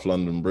South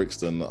London,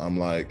 Brixton, I'm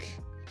like,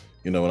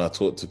 when I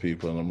talk to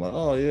people and I'm like,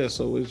 oh yeah,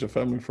 so where's your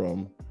family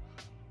from?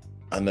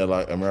 And they're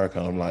like, America.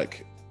 And I'm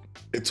like,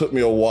 it took me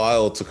a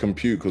while to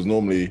compute, because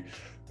normally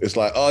it's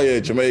like, oh yeah,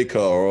 Jamaica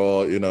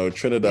or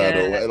Trinidad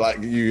Yeah. or like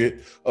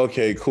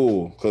okay,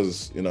 cool,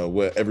 because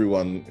where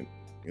everyone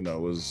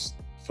was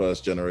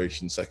first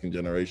generation, second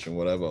generation,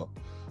 whatever,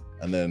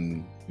 and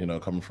then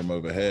coming from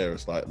over here,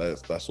 it's like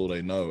that's all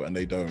they know, and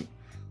they don't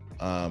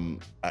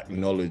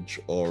acknowledge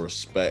or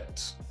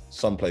respect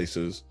some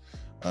places,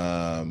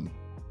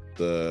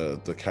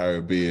 the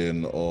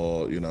Caribbean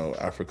or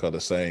Africa the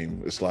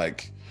same. It's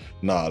like,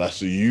 nah,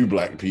 that's you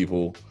black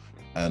people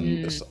and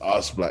it's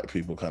us black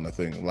people kind of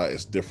thing. Like,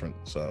 it's different.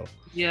 So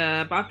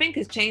yeah, but I think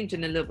it's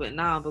changing a little bit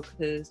now,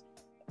 because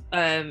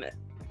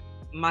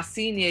my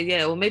senior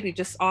year, or maybe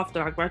just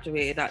after I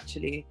graduated,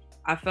 actually,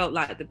 I felt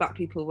like the black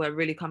people were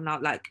really coming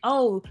out like,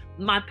 oh,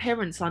 my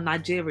parents are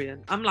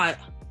Nigerian. I'm like,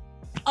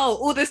 oh,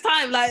 all this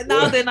time, like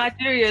now they're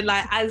Nigerian,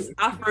 like as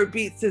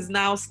Afrobeats is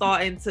now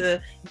starting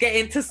to get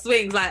into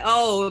swings, like,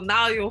 oh,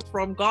 now you're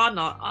from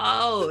Ghana.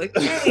 Oh,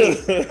 okay.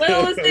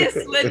 Where was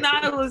this when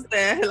I was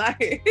there?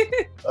 Like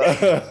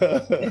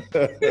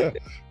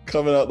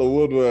coming out the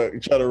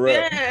woodwork, trying to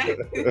rap.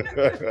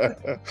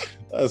 Yeah.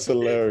 That's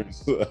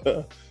hilarious.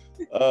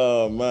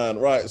 Oh man,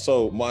 right.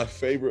 So my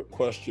favorite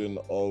question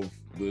of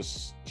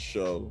this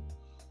show,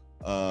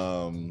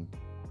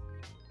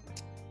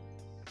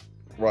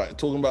 right,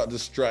 talking about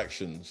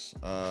distractions.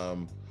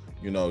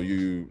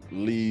 You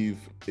leave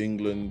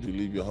England, you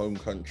leave your home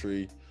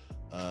country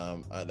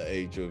at the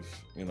age of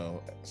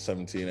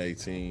 17,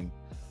 18,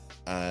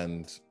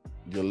 and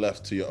you're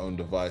left to your own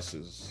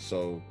devices.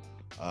 So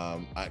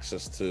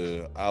access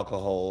to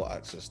alcohol,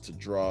 access to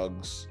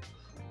drugs,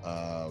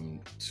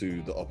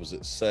 to the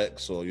opposite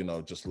sex, or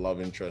just love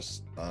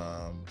interests.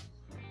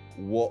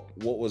 What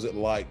was it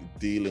like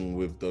dealing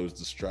with those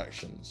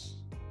distractions?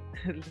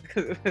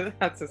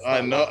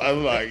 I know.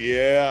 I'm like,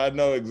 yeah, I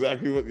know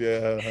exactly what.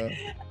 Yeah.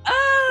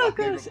 Oh my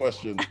gosh.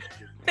 Question.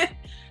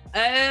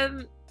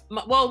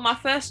 My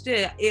first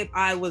year,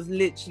 I was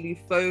literally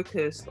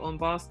focused on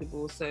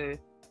basketball, so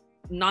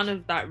none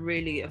of that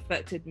really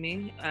affected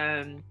me.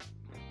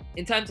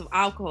 In terms of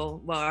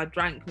alcohol, well, I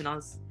drank when I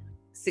was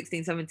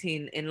 16,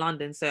 17 in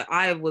London, so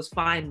I was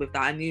fine with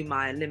that. I knew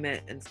my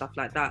limit and stuff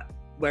like that,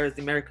 whereas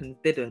the Americans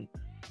didn't.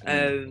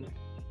 I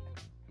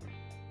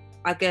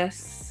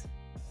guess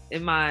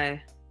in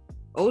my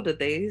older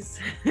days,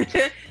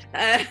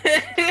 I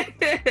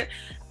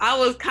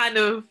was kind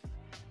of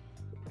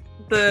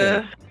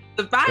the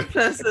bad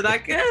person, I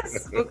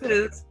guess,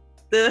 because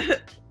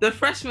the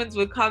freshmen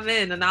would come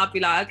in and I'll be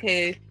like,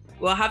 okay,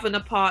 we're having a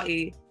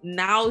party.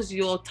 Now's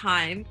your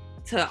time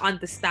to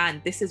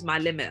understand this is my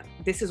limit.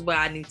 This is where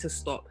I need to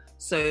stop.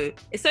 So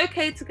it's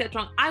okay to get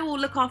drunk. I will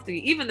look after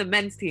you. Even the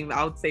men's team,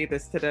 I would say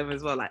this to them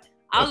as well. Like,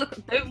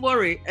 don't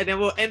worry. And then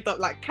we'll end up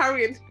like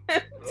carrying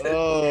them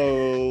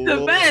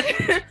to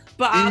bed.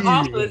 But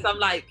afterwards, I'm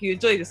like, you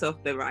enjoyed yourself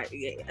though, right?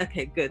 Yeah,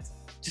 okay, good.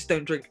 Just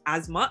don't drink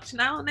as much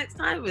now next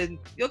time and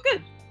you're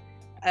good.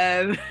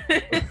 Oh,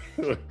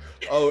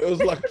 it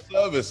was like a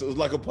service. It was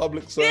like a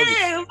public service.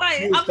 Yeah, it was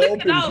like, I'm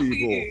looking out for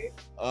you.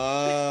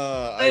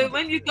 So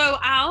when you go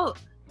out,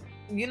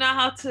 you know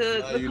how to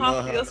look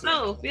after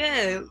yourself.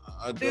 Yeah,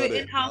 I do it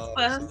in-house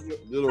first.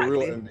 You're a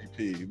real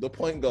MVP. The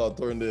point guard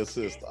throwing the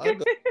assist.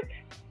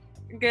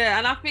 Yeah,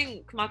 and I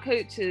think my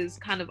coaches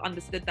kind of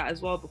understood that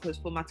as well, because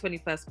for my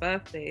 21st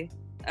birthday,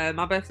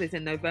 my birthday's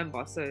in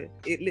November, so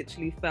it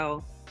literally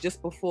fell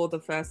just before the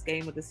first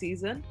game of the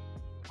season,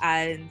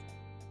 and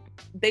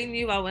they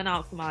knew I went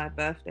out for my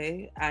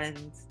birthday,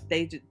 and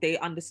they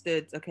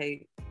understood,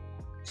 okay,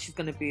 she's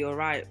gonna be all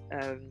right.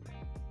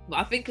 But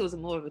I think it was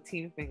more of a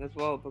team thing as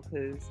well,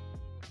 because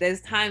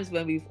there's times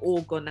when we've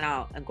all gone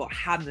out and got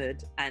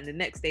hammered, and the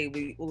next day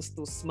we all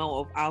still smell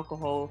of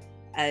alcohol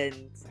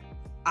and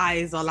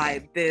eyes are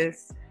like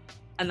this,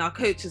 and our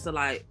coaches are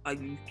like, are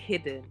you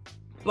kidding?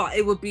 But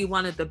it would be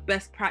one of the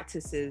best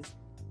practices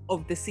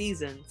of the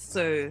season.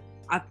 So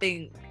I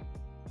think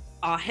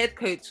our head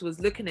coach was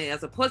looking at it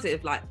as a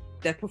positive, like,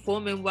 they're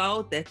performing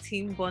well, they're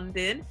team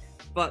bonding,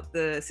 but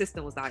the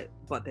assistant was like,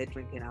 but they're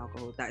drinking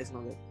alcohol, that is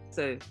not it.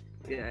 So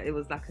yeah, it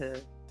was like a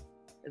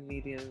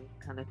medium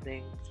kind of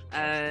thing.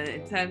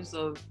 In terms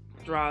of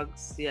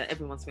drugs, yeah,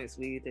 everyone smokes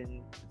weed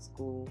in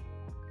school.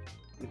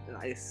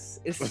 It's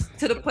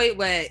to the point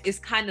where it's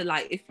kind of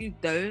like, if you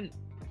don't,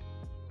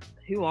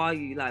 who are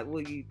you? Like,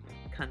 what are you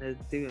kind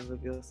of doing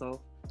with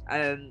yourself?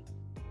 I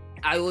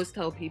always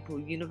tell people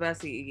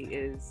university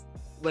is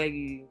where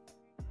you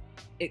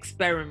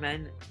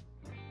experiment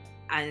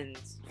and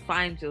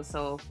find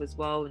yourself as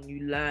well, and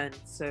you learn.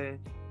 So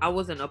I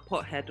wasn't a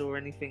pothead or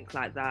anything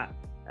like that.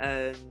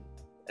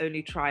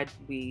 Only tried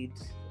weed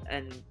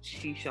and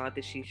shisha. I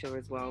did shisha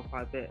as well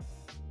quite a bit.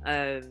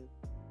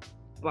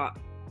 But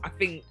I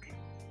think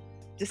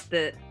just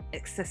the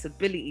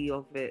accessibility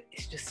of it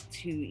is just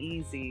too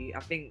easy.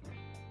 I think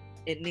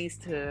it needs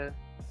to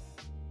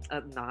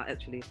no.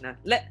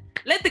 Let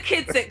the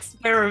kids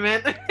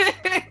experiment.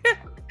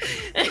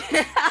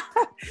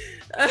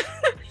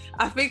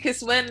 I think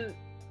it's when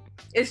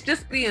it's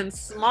just being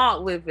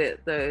smart with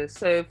it though.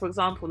 So for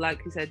example,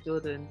 like you said,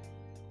 Jordan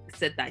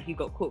said that he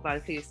got caught by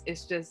the police.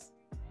 It's just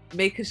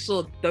making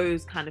sure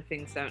those kind of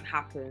things don't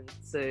happen,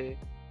 so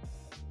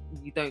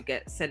you don't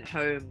get sent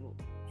home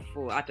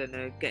for, I don't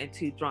know, getting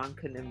too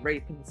drunk and then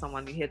raping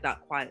someone. You hear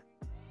that quite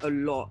a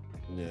lot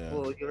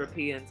for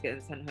Europeans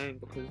getting sent home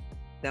because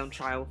they're on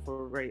trial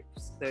for rape.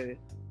 So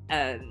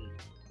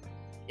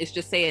it's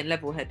just saying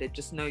level-headed,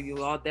 just know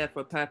you are there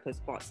for a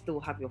purpose, but still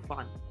have your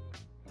fun.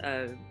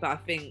 But I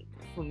think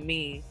for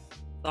me,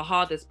 the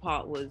hardest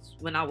part was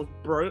when I was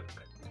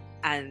broke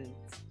and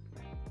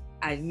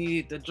I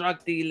knew the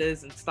drug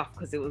dealers and stuff,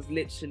 because it was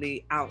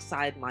literally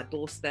outside my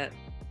doorstep.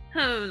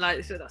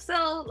 Like, should I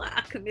sell? Like,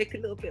 I can make a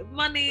little bit of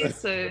money.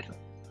 So,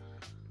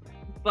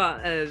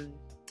 but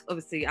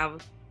obviously, I'm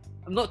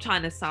not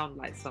trying to sound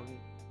like some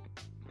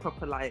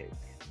proper like,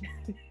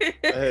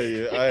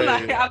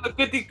 like I'm a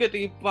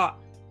goody, but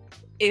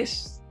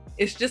it's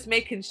just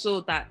making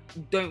sure that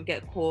you don't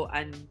get caught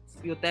and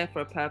you're there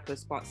for a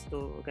purpose, but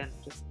still, again,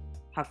 just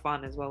have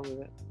fun as well with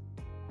it.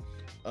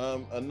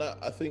 And that,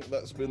 I think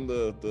that's been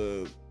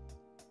the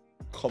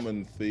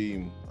common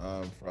theme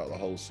throughout the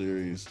whole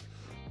series,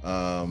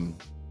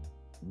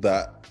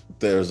 that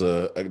there's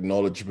a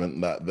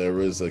acknowledgement that there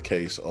is a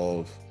case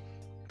of,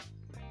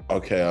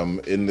 okay, I'm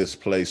in this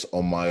place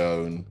on my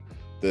own.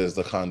 There's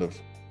the kind of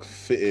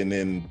fitting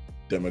in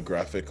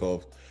demographic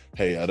of,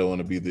 hey, I don't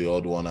want to be the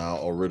odd one out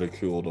or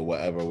ridiculed or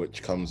whatever,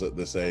 which comes at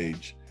this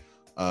age.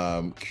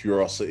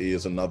 Curiosity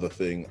is another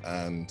thing,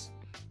 and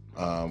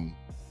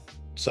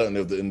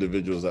certainly of the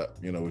individuals that,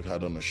 you know, we've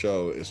had on the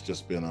show, it's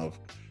just been of,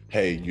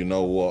 hey, you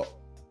know what,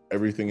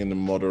 everything in the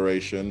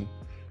moderation,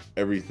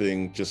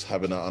 everything just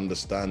having an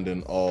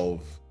understanding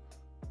of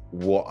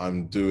what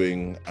I'm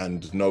doing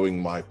and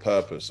knowing my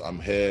purpose. I'm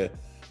here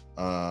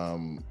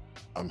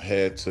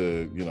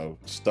to, you know,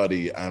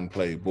 study and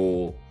play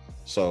ball.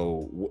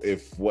 So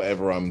if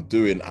whatever I'm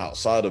doing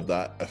outside of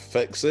that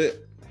affects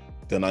it,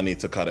 then I need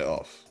to cut it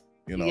off.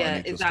 You know, yeah, I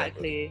need to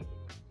exactly. stop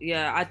it.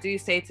 Yeah, I do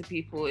say to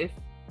people, if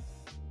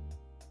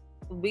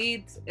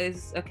weed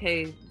is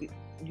okay,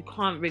 you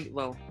can't really,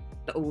 well,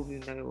 all of you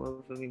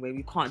know anyway,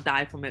 you can't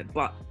die from it,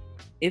 but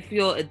if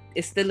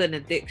it's still an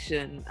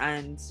addiction.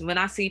 And when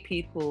I see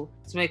people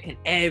smoking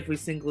every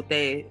single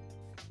day,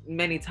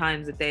 many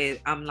times a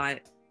day, I'm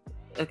like,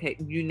 okay,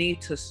 you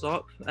need to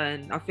stop.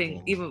 And I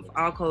think even with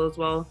alcohol as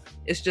well,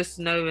 it's just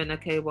knowing,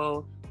 okay,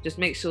 well, just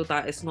make sure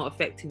that it's not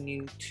affecting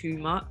you too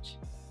much.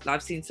 Like,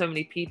 I've seen so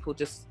many people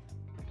just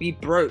be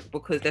broke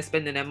because they're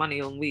spending their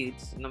money on weed,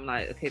 and I'm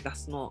like, okay,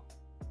 it's not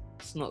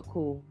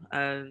cool.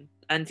 And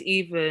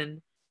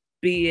even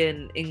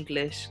being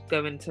English,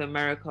 going to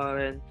America,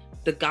 and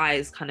the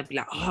guys kind of be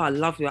like, oh, I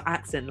love your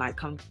accent, like,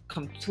 come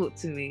talk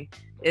to me.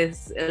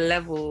 It's a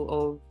level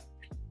of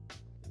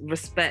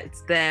respect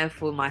there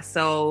for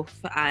myself,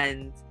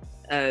 and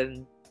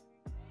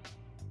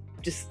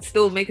just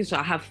still making sure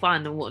I have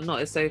fun and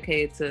whatnot. It's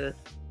okay to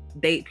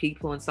date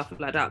people and stuff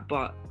like that,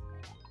 but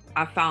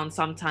I found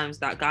sometimes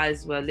that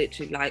guys were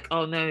literally like,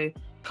 oh no,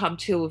 come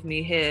chill with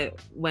me here,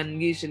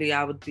 when usually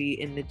I would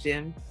be in the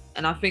gym.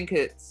 And I think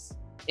it's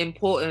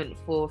important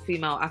for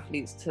female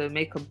athletes to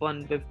make a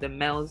bond with the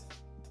males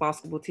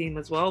basketball team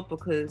as well,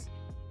 because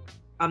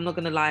I'm not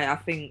gonna lie, I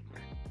think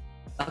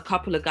a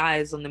couple of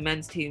guys on the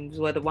men's teams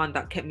were the one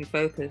that kept me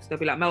focused. They'll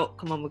be like, Mel,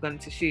 come on, we're going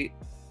to shoot.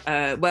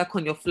 Work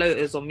on your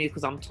floaters on me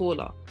because I'm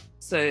taller.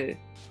 So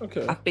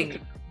I think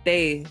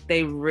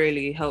they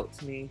really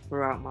helped me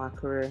throughout my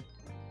career.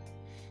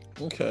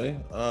 Okay.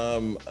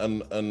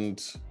 And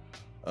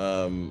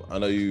I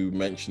know you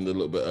mentioned a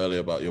little bit earlier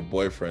about your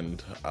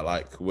boyfriend. I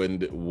like,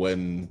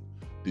 when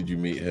did you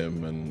meet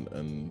him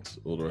and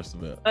all the rest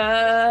of it?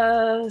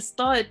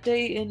 Started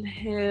dating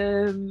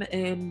him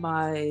in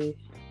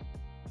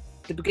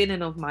the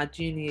beginning of my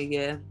junior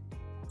year.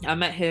 I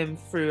met him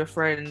through a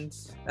friend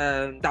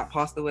that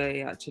passed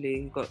away,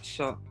 actually. He got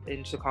shot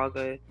in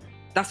Chicago.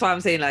 That's why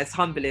I'm saying, like, it's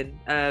humbling.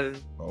 Oh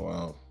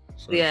wow.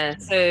 Sorry. Yeah,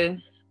 so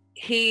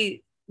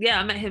I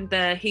met him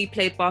there. He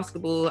played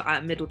basketball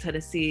at Middle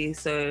Tennessee,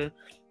 so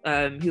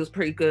he was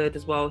pretty good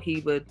as well.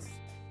 He would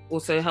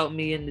also help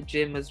me in the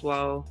gym as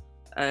well.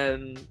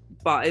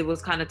 But it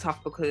was kind of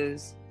tough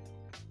because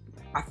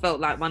I felt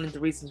like one of the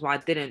reasons why I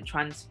didn't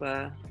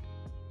transfer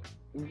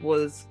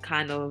was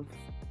kind of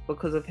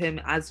because of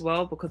him as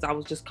well, because I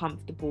was just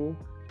comfortable.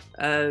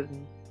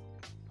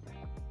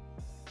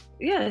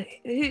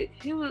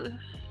 He was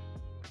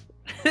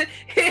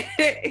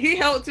he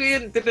helped me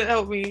and didn't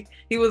help me.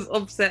 He was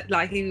upset,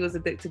 like he was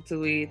addicted to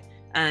weed,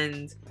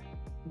 and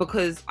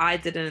because I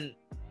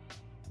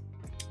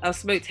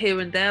smoked here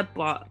and there,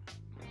 but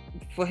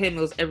for him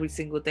it was every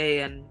single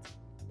day, and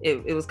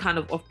it was kind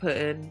of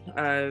off-putting,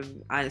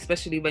 and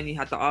especially when you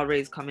had the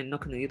RAs coming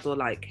knocking at your door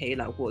like, hey,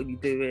 like, what are you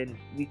doing?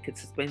 We could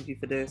suspend you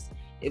for this.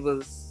 It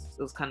was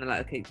kind of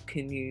like, okay,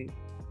 can you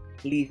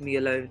leave me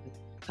alone,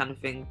 kind of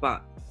thing.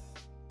 But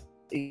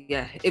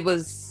yeah, it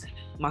was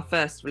my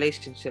first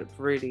relationship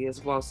really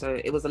as well, so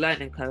it was a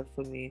learning curve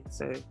for me.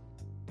 So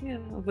yeah,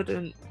 I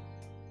wouldn't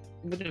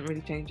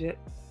really change it.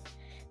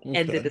 Okay.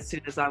 Ended as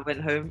soon as I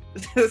went home.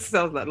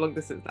 Sounds like long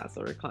distance now,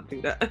 sorry, can't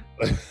do that.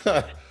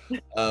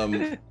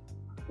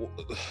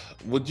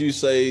 would you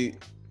say?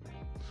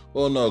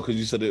 Well, no, because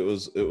you said it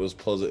was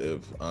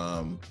positive.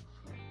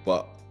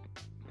 But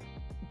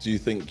do you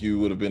think you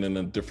would have been in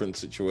a different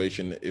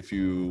situation if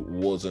you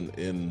wasn't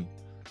in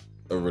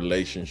a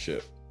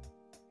relationship?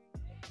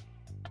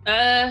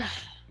 I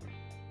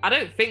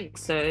don't think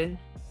so,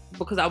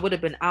 because I would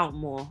have been out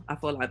more. I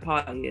feel like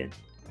partying.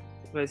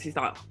 Whereas he's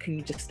like, can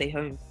you just stay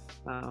home?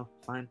 Oh,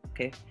 fine,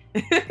 okay.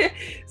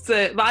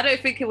 So, but I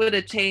don't think it would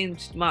have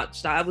changed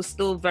much. Like, I was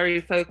still very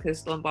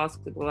focused on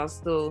basketball. I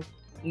still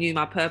knew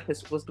my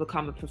purpose was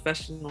become a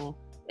professional.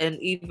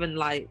 And even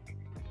like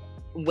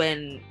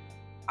when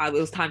it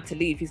was time to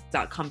leave, he's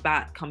like, come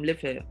back, come live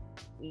here.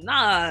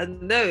 Nah,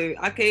 no,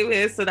 I came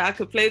here so that I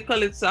could play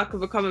college, so I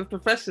could become a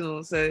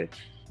professional. So,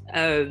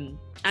 and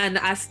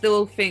I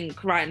still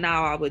think right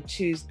now I would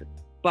choose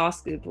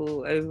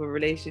basketball over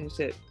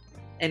relationship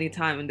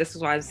anytime. And this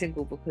is why I'm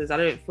single, because I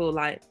don't feel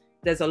like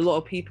there's a lot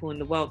of people in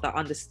the world that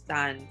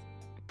understand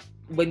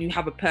when you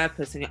have a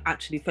purpose and you're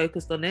actually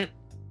focused on it,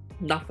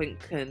 nothing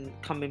can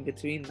come in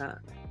between that.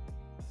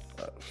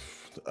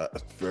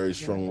 Very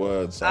strong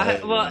words.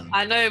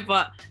 I know,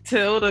 but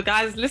to all the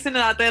guys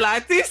listening out there,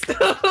 like, I do still.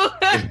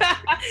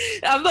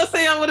 I'm not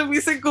saying I want to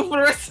be single for the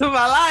rest of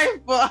my life,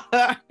 but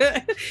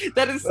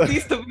there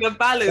needs to be a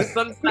balance.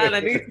 Sometimes I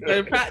need to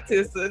go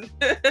practice, and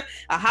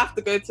I have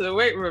to go to the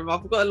weight room.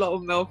 I've got a lot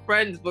of male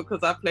friends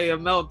because I play a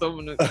male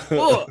dominant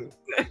sport.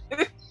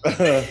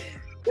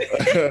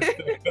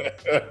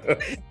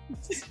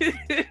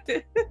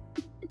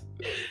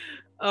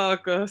 Oh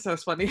gosh,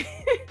 that's funny.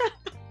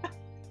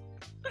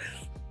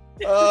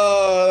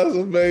 Oh, that's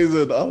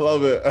amazing. I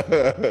love it.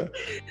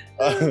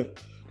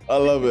 I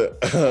love it.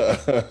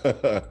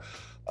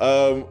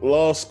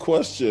 Last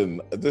question.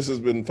 This has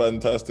been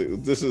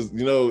fantastic. This is,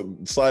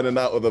 signing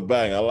out with a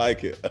bang. I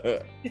like it.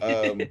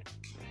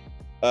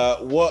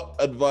 What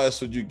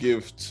advice would you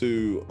give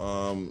to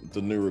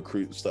the new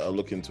recruits that are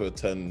looking to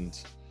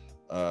attend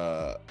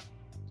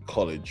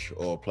college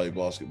or play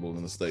basketball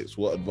in the States?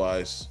 What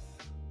advice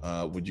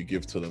would you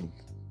give to them?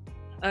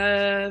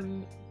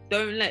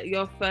 Don't let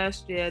your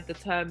first year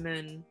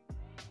determine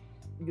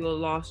your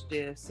last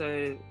year.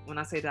 So when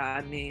I say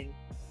that, I mean,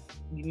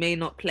 you may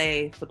not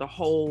play for the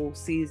whole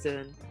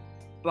season,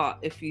 but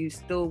if you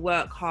still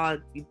work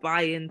hard, you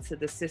buy into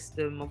the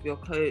system of your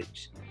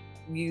coach,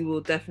 you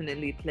will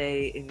definitely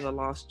play in your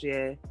last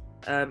year.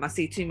 I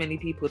see too many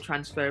people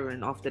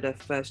transferring after their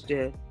first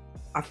year.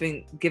 I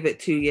think give it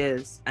 2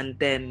 years and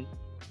then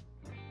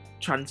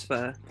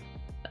transfer.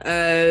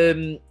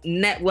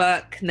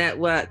 Network.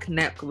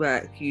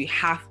 You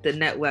have to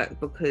network,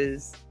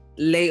 because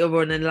later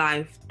on in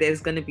life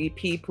there's going to be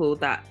people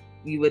that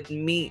you would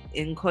meet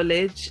in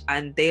college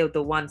and they are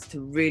the ones to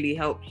really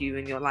help you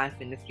in your life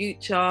in the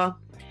future.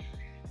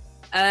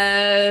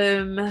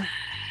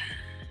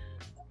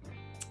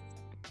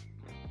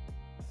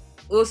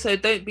 Also,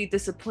 don't be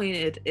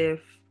disappointed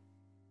if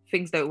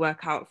things don't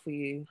work out for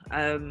you.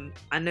 I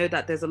know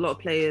that there's a lot of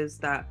players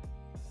that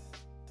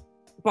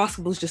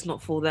basketball's just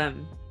not for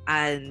them,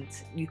 and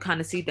you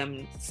kind of see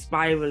them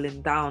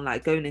spiraling down,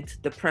 like going into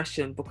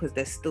depression because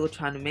they're still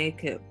trying to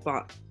make it.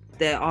 But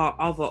there are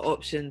other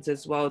options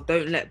as well.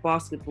 Don't let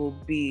basketball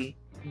be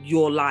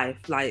your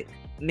life. Like,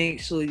 make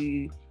sure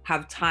you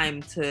have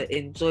time to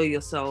enjoy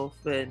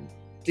yourself and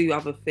do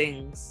other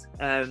things.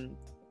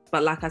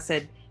 But like I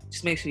said,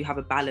 just make sure you have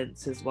a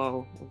balance as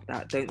well with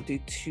that. Don't do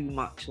too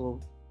much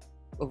of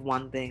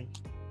one thing,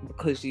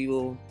 because you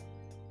will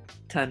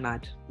turn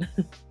mad.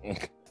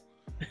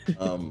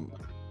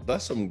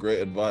 That's some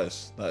great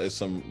advice. That is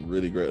some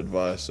really great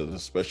advice, and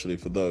especially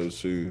for those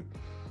who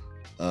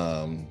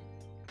have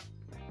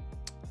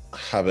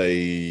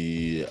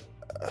a,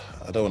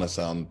 I don't want to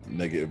sound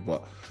negative,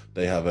 but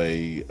they have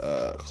a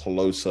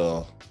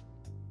closer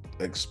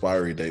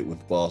expiry date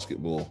with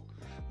basketball,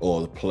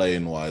 or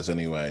playing wise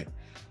anyway.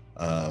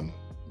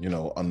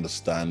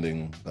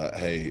 Understanding that,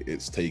 hey,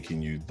 it's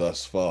taken you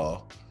thus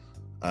far,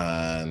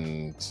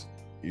 and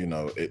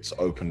it's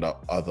opened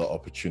up other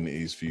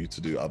opportunities for you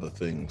to do other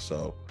things.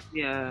 So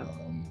yeah,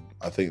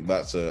 I think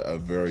that's a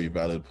very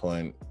valid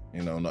point.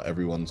 Not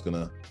everyone's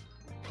gonna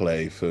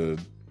play for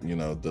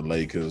the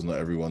Lakers. Not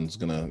everyone's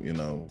gonna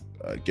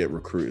get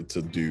recruited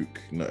to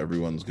Duke. Not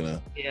everyone's gonna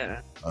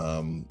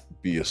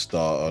be a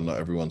starter. Not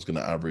everyone's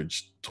gonna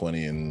average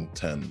 20 and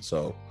 10.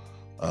 So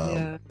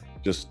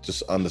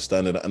just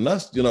understanding that, and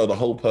that's the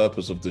whole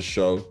purpose of the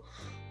show.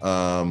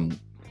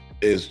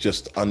 Is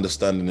just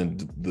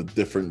understanding the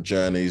different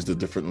journeys, the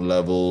different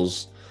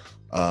levels.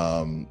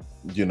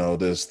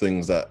 There's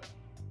things that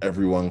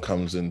everyone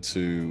comes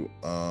into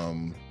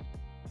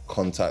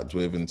contact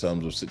with in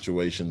terms of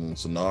situations and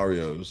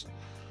scenarios,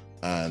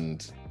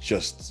 and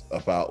just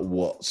about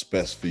what's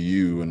best for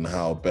you and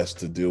how best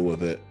to deal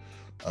with it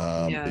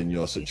in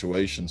your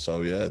situation.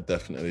 So yeah,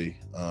 definitely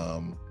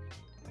a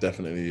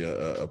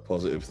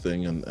positive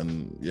thing,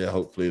 and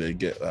hopefully they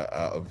get that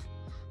out of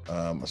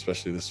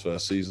especially this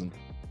first season.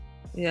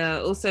 Yeah,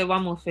 also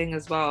one more thing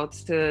as well,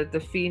 to the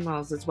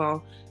females as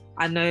well.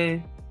 I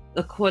know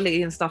the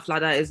quality and stuff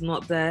like that is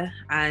not there.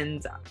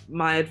 And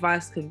my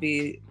advice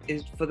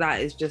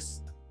is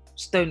just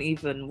don't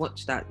even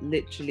watch that.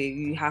 Literally,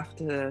 you have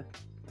to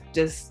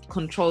just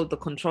control the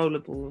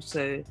controllable.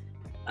 So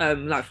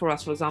like for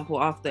us, for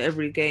example, after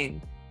every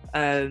game,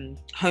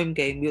 home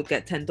game, we'll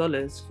get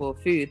 $10 for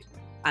food,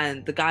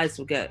 and the guys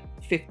will get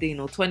 $15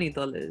 or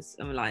 $20.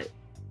 And we're like,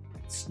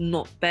 it's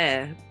not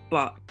fair,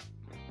 but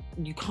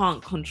you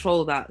can't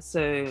control that.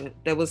 So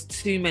there was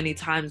too many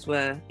times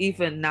where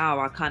even now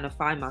I kind of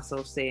find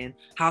myself saying,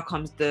 how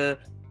comes the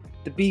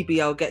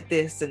BBL get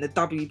this and the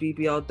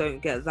WBBL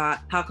don't get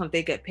that? How come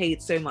they get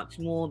paid so much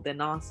more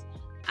than us?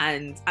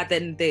 And at the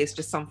end of the day, it's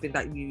just something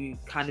that you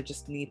kind of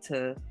just need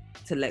to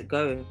let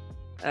go.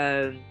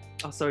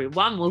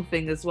 One more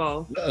thing as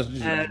well.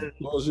 What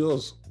was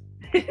yours?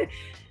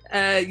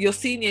 Your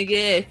senior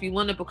year, if you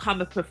want to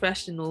become a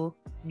professional,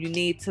 you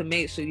need to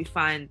make sure you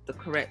find the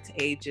correct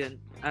agent.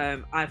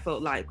 I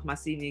felt like my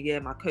senior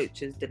year, my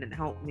coaches didn't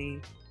help me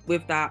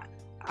with that.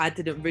 I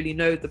didn't really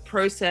know the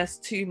process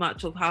too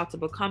much of how to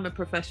become a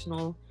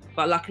professional,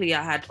 but luckily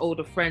I had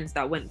older friends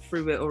that went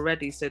through it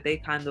already, so they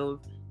kind of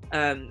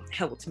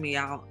helped me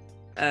out.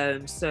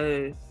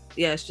 So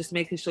yeah, it's just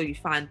making sure you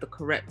find the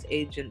correct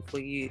agent for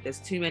you. There's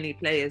too many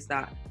players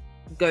that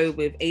go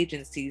with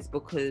agencies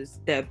because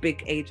they're a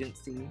big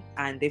agency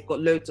and they've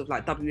got loads of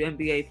like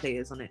WNBA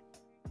players on it,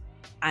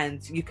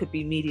 and you could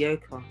be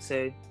mediocre,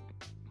 so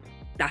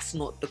that's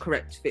not the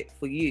correct fit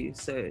for you.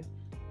 So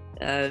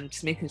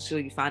just making sure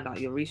you find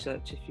out your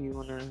research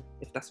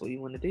if that's what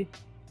you want to do.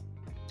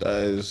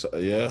 That is,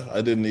 yeah,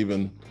 I didn't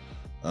even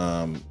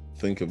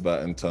think of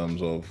that in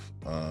terms of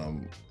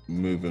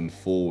moving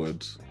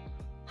forward.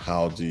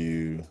 How do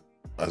you,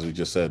 as we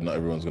just said, not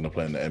everyone's going to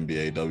play in the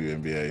NBA,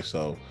 WNBA,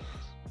 so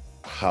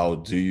how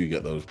do you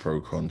get those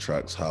pro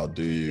contracts? How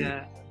do you?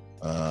 Yeah.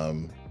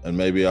 And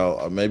maybe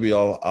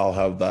I'll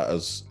have that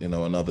as, you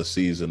know, another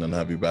season and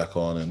have you back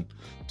on and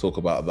talk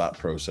about that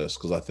process,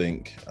 because I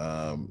think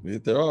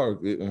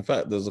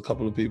there's a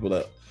couple of people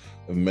that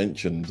have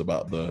mentioned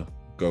about the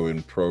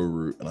going pro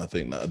route, and I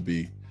think that'd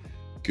be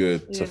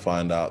good to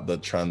find out the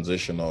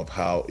transition of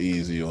how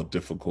easy or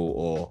difficult,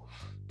 or,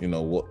 you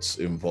know, what's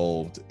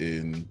involved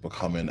in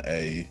becoming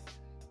a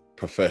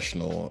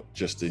professional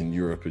just in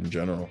Europe in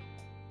general.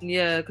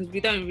 Yeah, because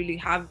we don't really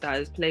have that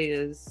as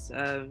players,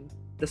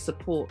 the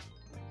support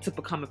to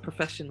become a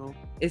professional.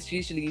 It's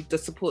usually the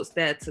support's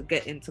there to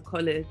get into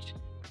college.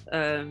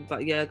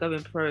 But yeah,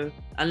 going pro,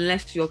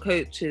 unless your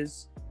coach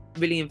is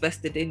really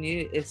invested in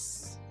you,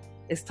 it's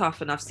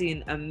tough. And I've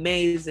seen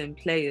amazing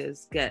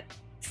players get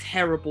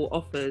terrible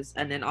offers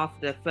and then after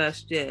their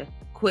first year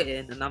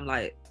quitting, and I'm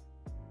like,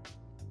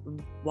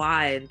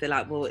 why? And they're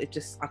like, well,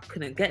 I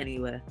couldn't get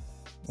anywhere.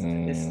 So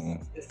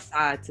it's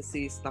sad to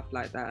see stuff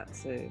like that.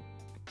 So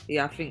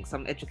yeah, I think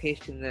some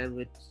education there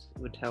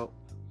would help.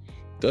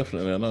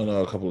 Definitely. And I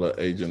know a couple of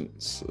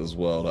agents as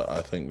well that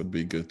I think would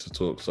be good to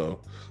talk.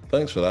 So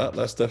thanks for that.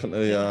 That's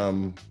definitely,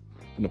 I'm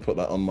going to put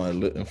that on my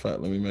list. In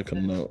fact, let me make a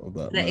note of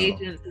that. The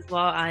agents as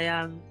well. I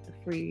am a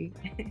free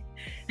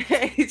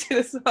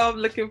agent, so I'm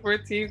looking for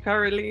a team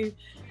currently.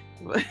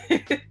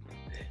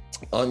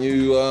 Aren't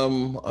you,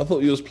 I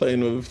thought you was playing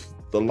with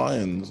the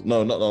Lions.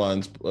 No, not the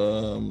Lions.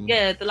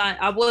 Yeah, the Lions.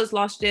 I was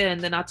last year,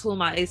 and then I tore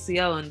my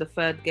ACL in the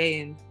third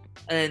game.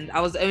 And I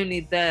was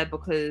only there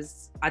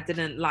because I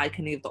didn't like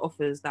any of the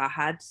offers that I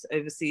had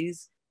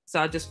overseas. So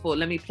I just thought,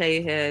 let me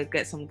play here,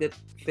 get some good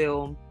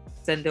film,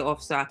 send it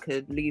off so I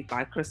could leave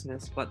by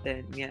Christmas. But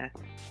then, yeah,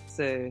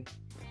 so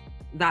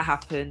that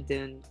happened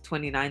in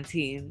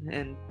 2019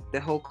 and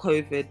the whole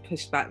COVID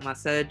pushed back my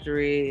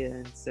surgery.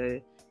 And so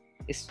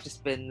it's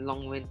just been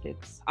long-winded.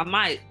 I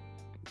might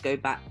go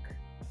back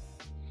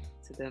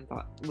to them,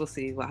 but we'll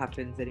see what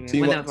happens anyway.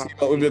 Team up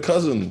with your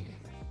cousin.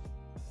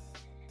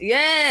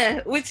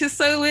 Yeah, which is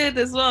so weird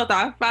as well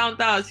that I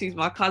found out she's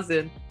my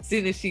cousin as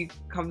soon as she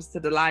comes to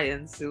the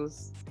Lions. It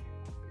was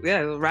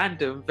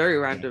random, very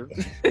random.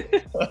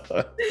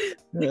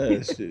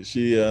 Yeah,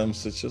 she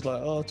was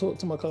like, oh, talk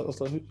to my cousin. I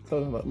was like, who's your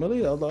cousin? Like,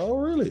 Melita. I was like, oh,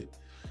 really?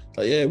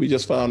 Like, yeah, we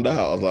just found out.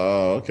 I was like,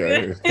 oh,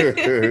 okay.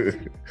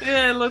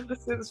 Yeah, long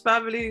distance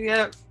family,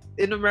 yeah,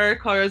 in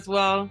America as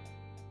well.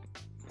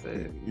 So.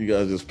 You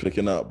guys just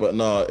picking up. But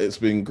no, it's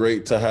been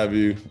great to have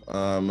you,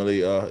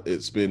 Melita.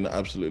 It's been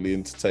absolutely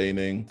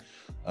entertaining,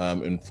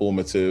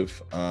 informative,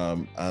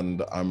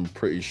 and I'm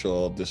pretty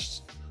sure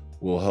this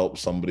will help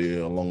somebody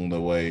along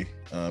the way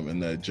in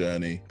their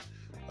journey.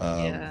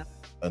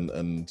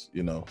 And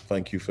you know,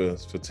 thank you for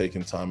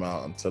taking time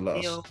out and to let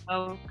us. You're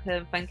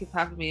welcome. Thank you for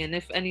having me. And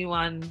if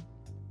anyone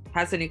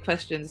has any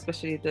questions,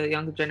 especially the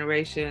younger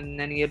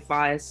generation, any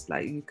advice,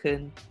 like, you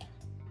can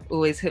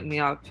always hit me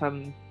up.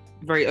 I'm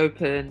very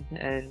open,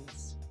 and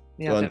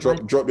yeah. And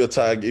drop your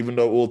tag, even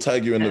though we'll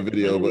tag you in the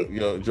video, but you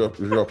know, drop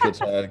your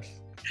tag.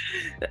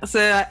 So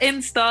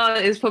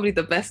Insta is probably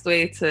the best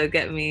way to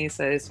get me.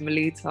 So it's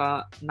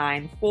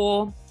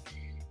Melita94.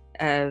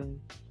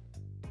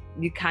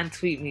 You can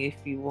tweet me if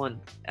you want.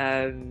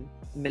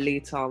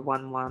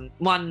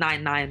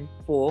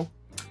 Melita11994.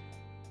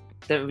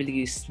 don't really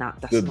use Snap.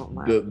 That's not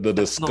my the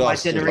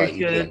disgust is like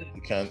generation.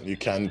 you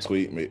can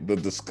tweet me. The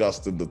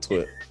disgust in the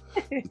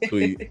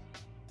tweet.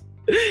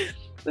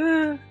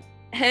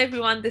 Hey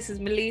everyone, this is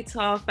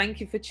Melita.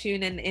 Thank you for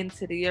tuning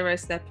into the Euro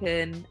Step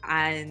In,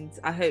 and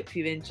I hope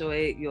you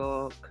enjoy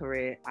your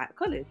career at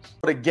college.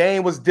 The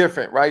game was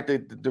different, right?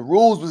 The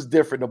rules was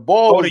different. The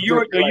ball was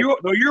different.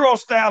 The Euro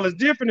style is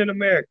different in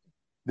America.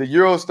 The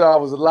Euro style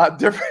was a lot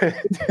different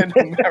than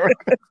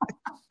America.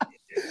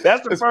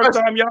 That's the first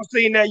time y'all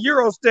seen that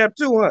Euro step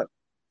too, huh?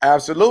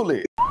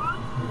 Absolutely.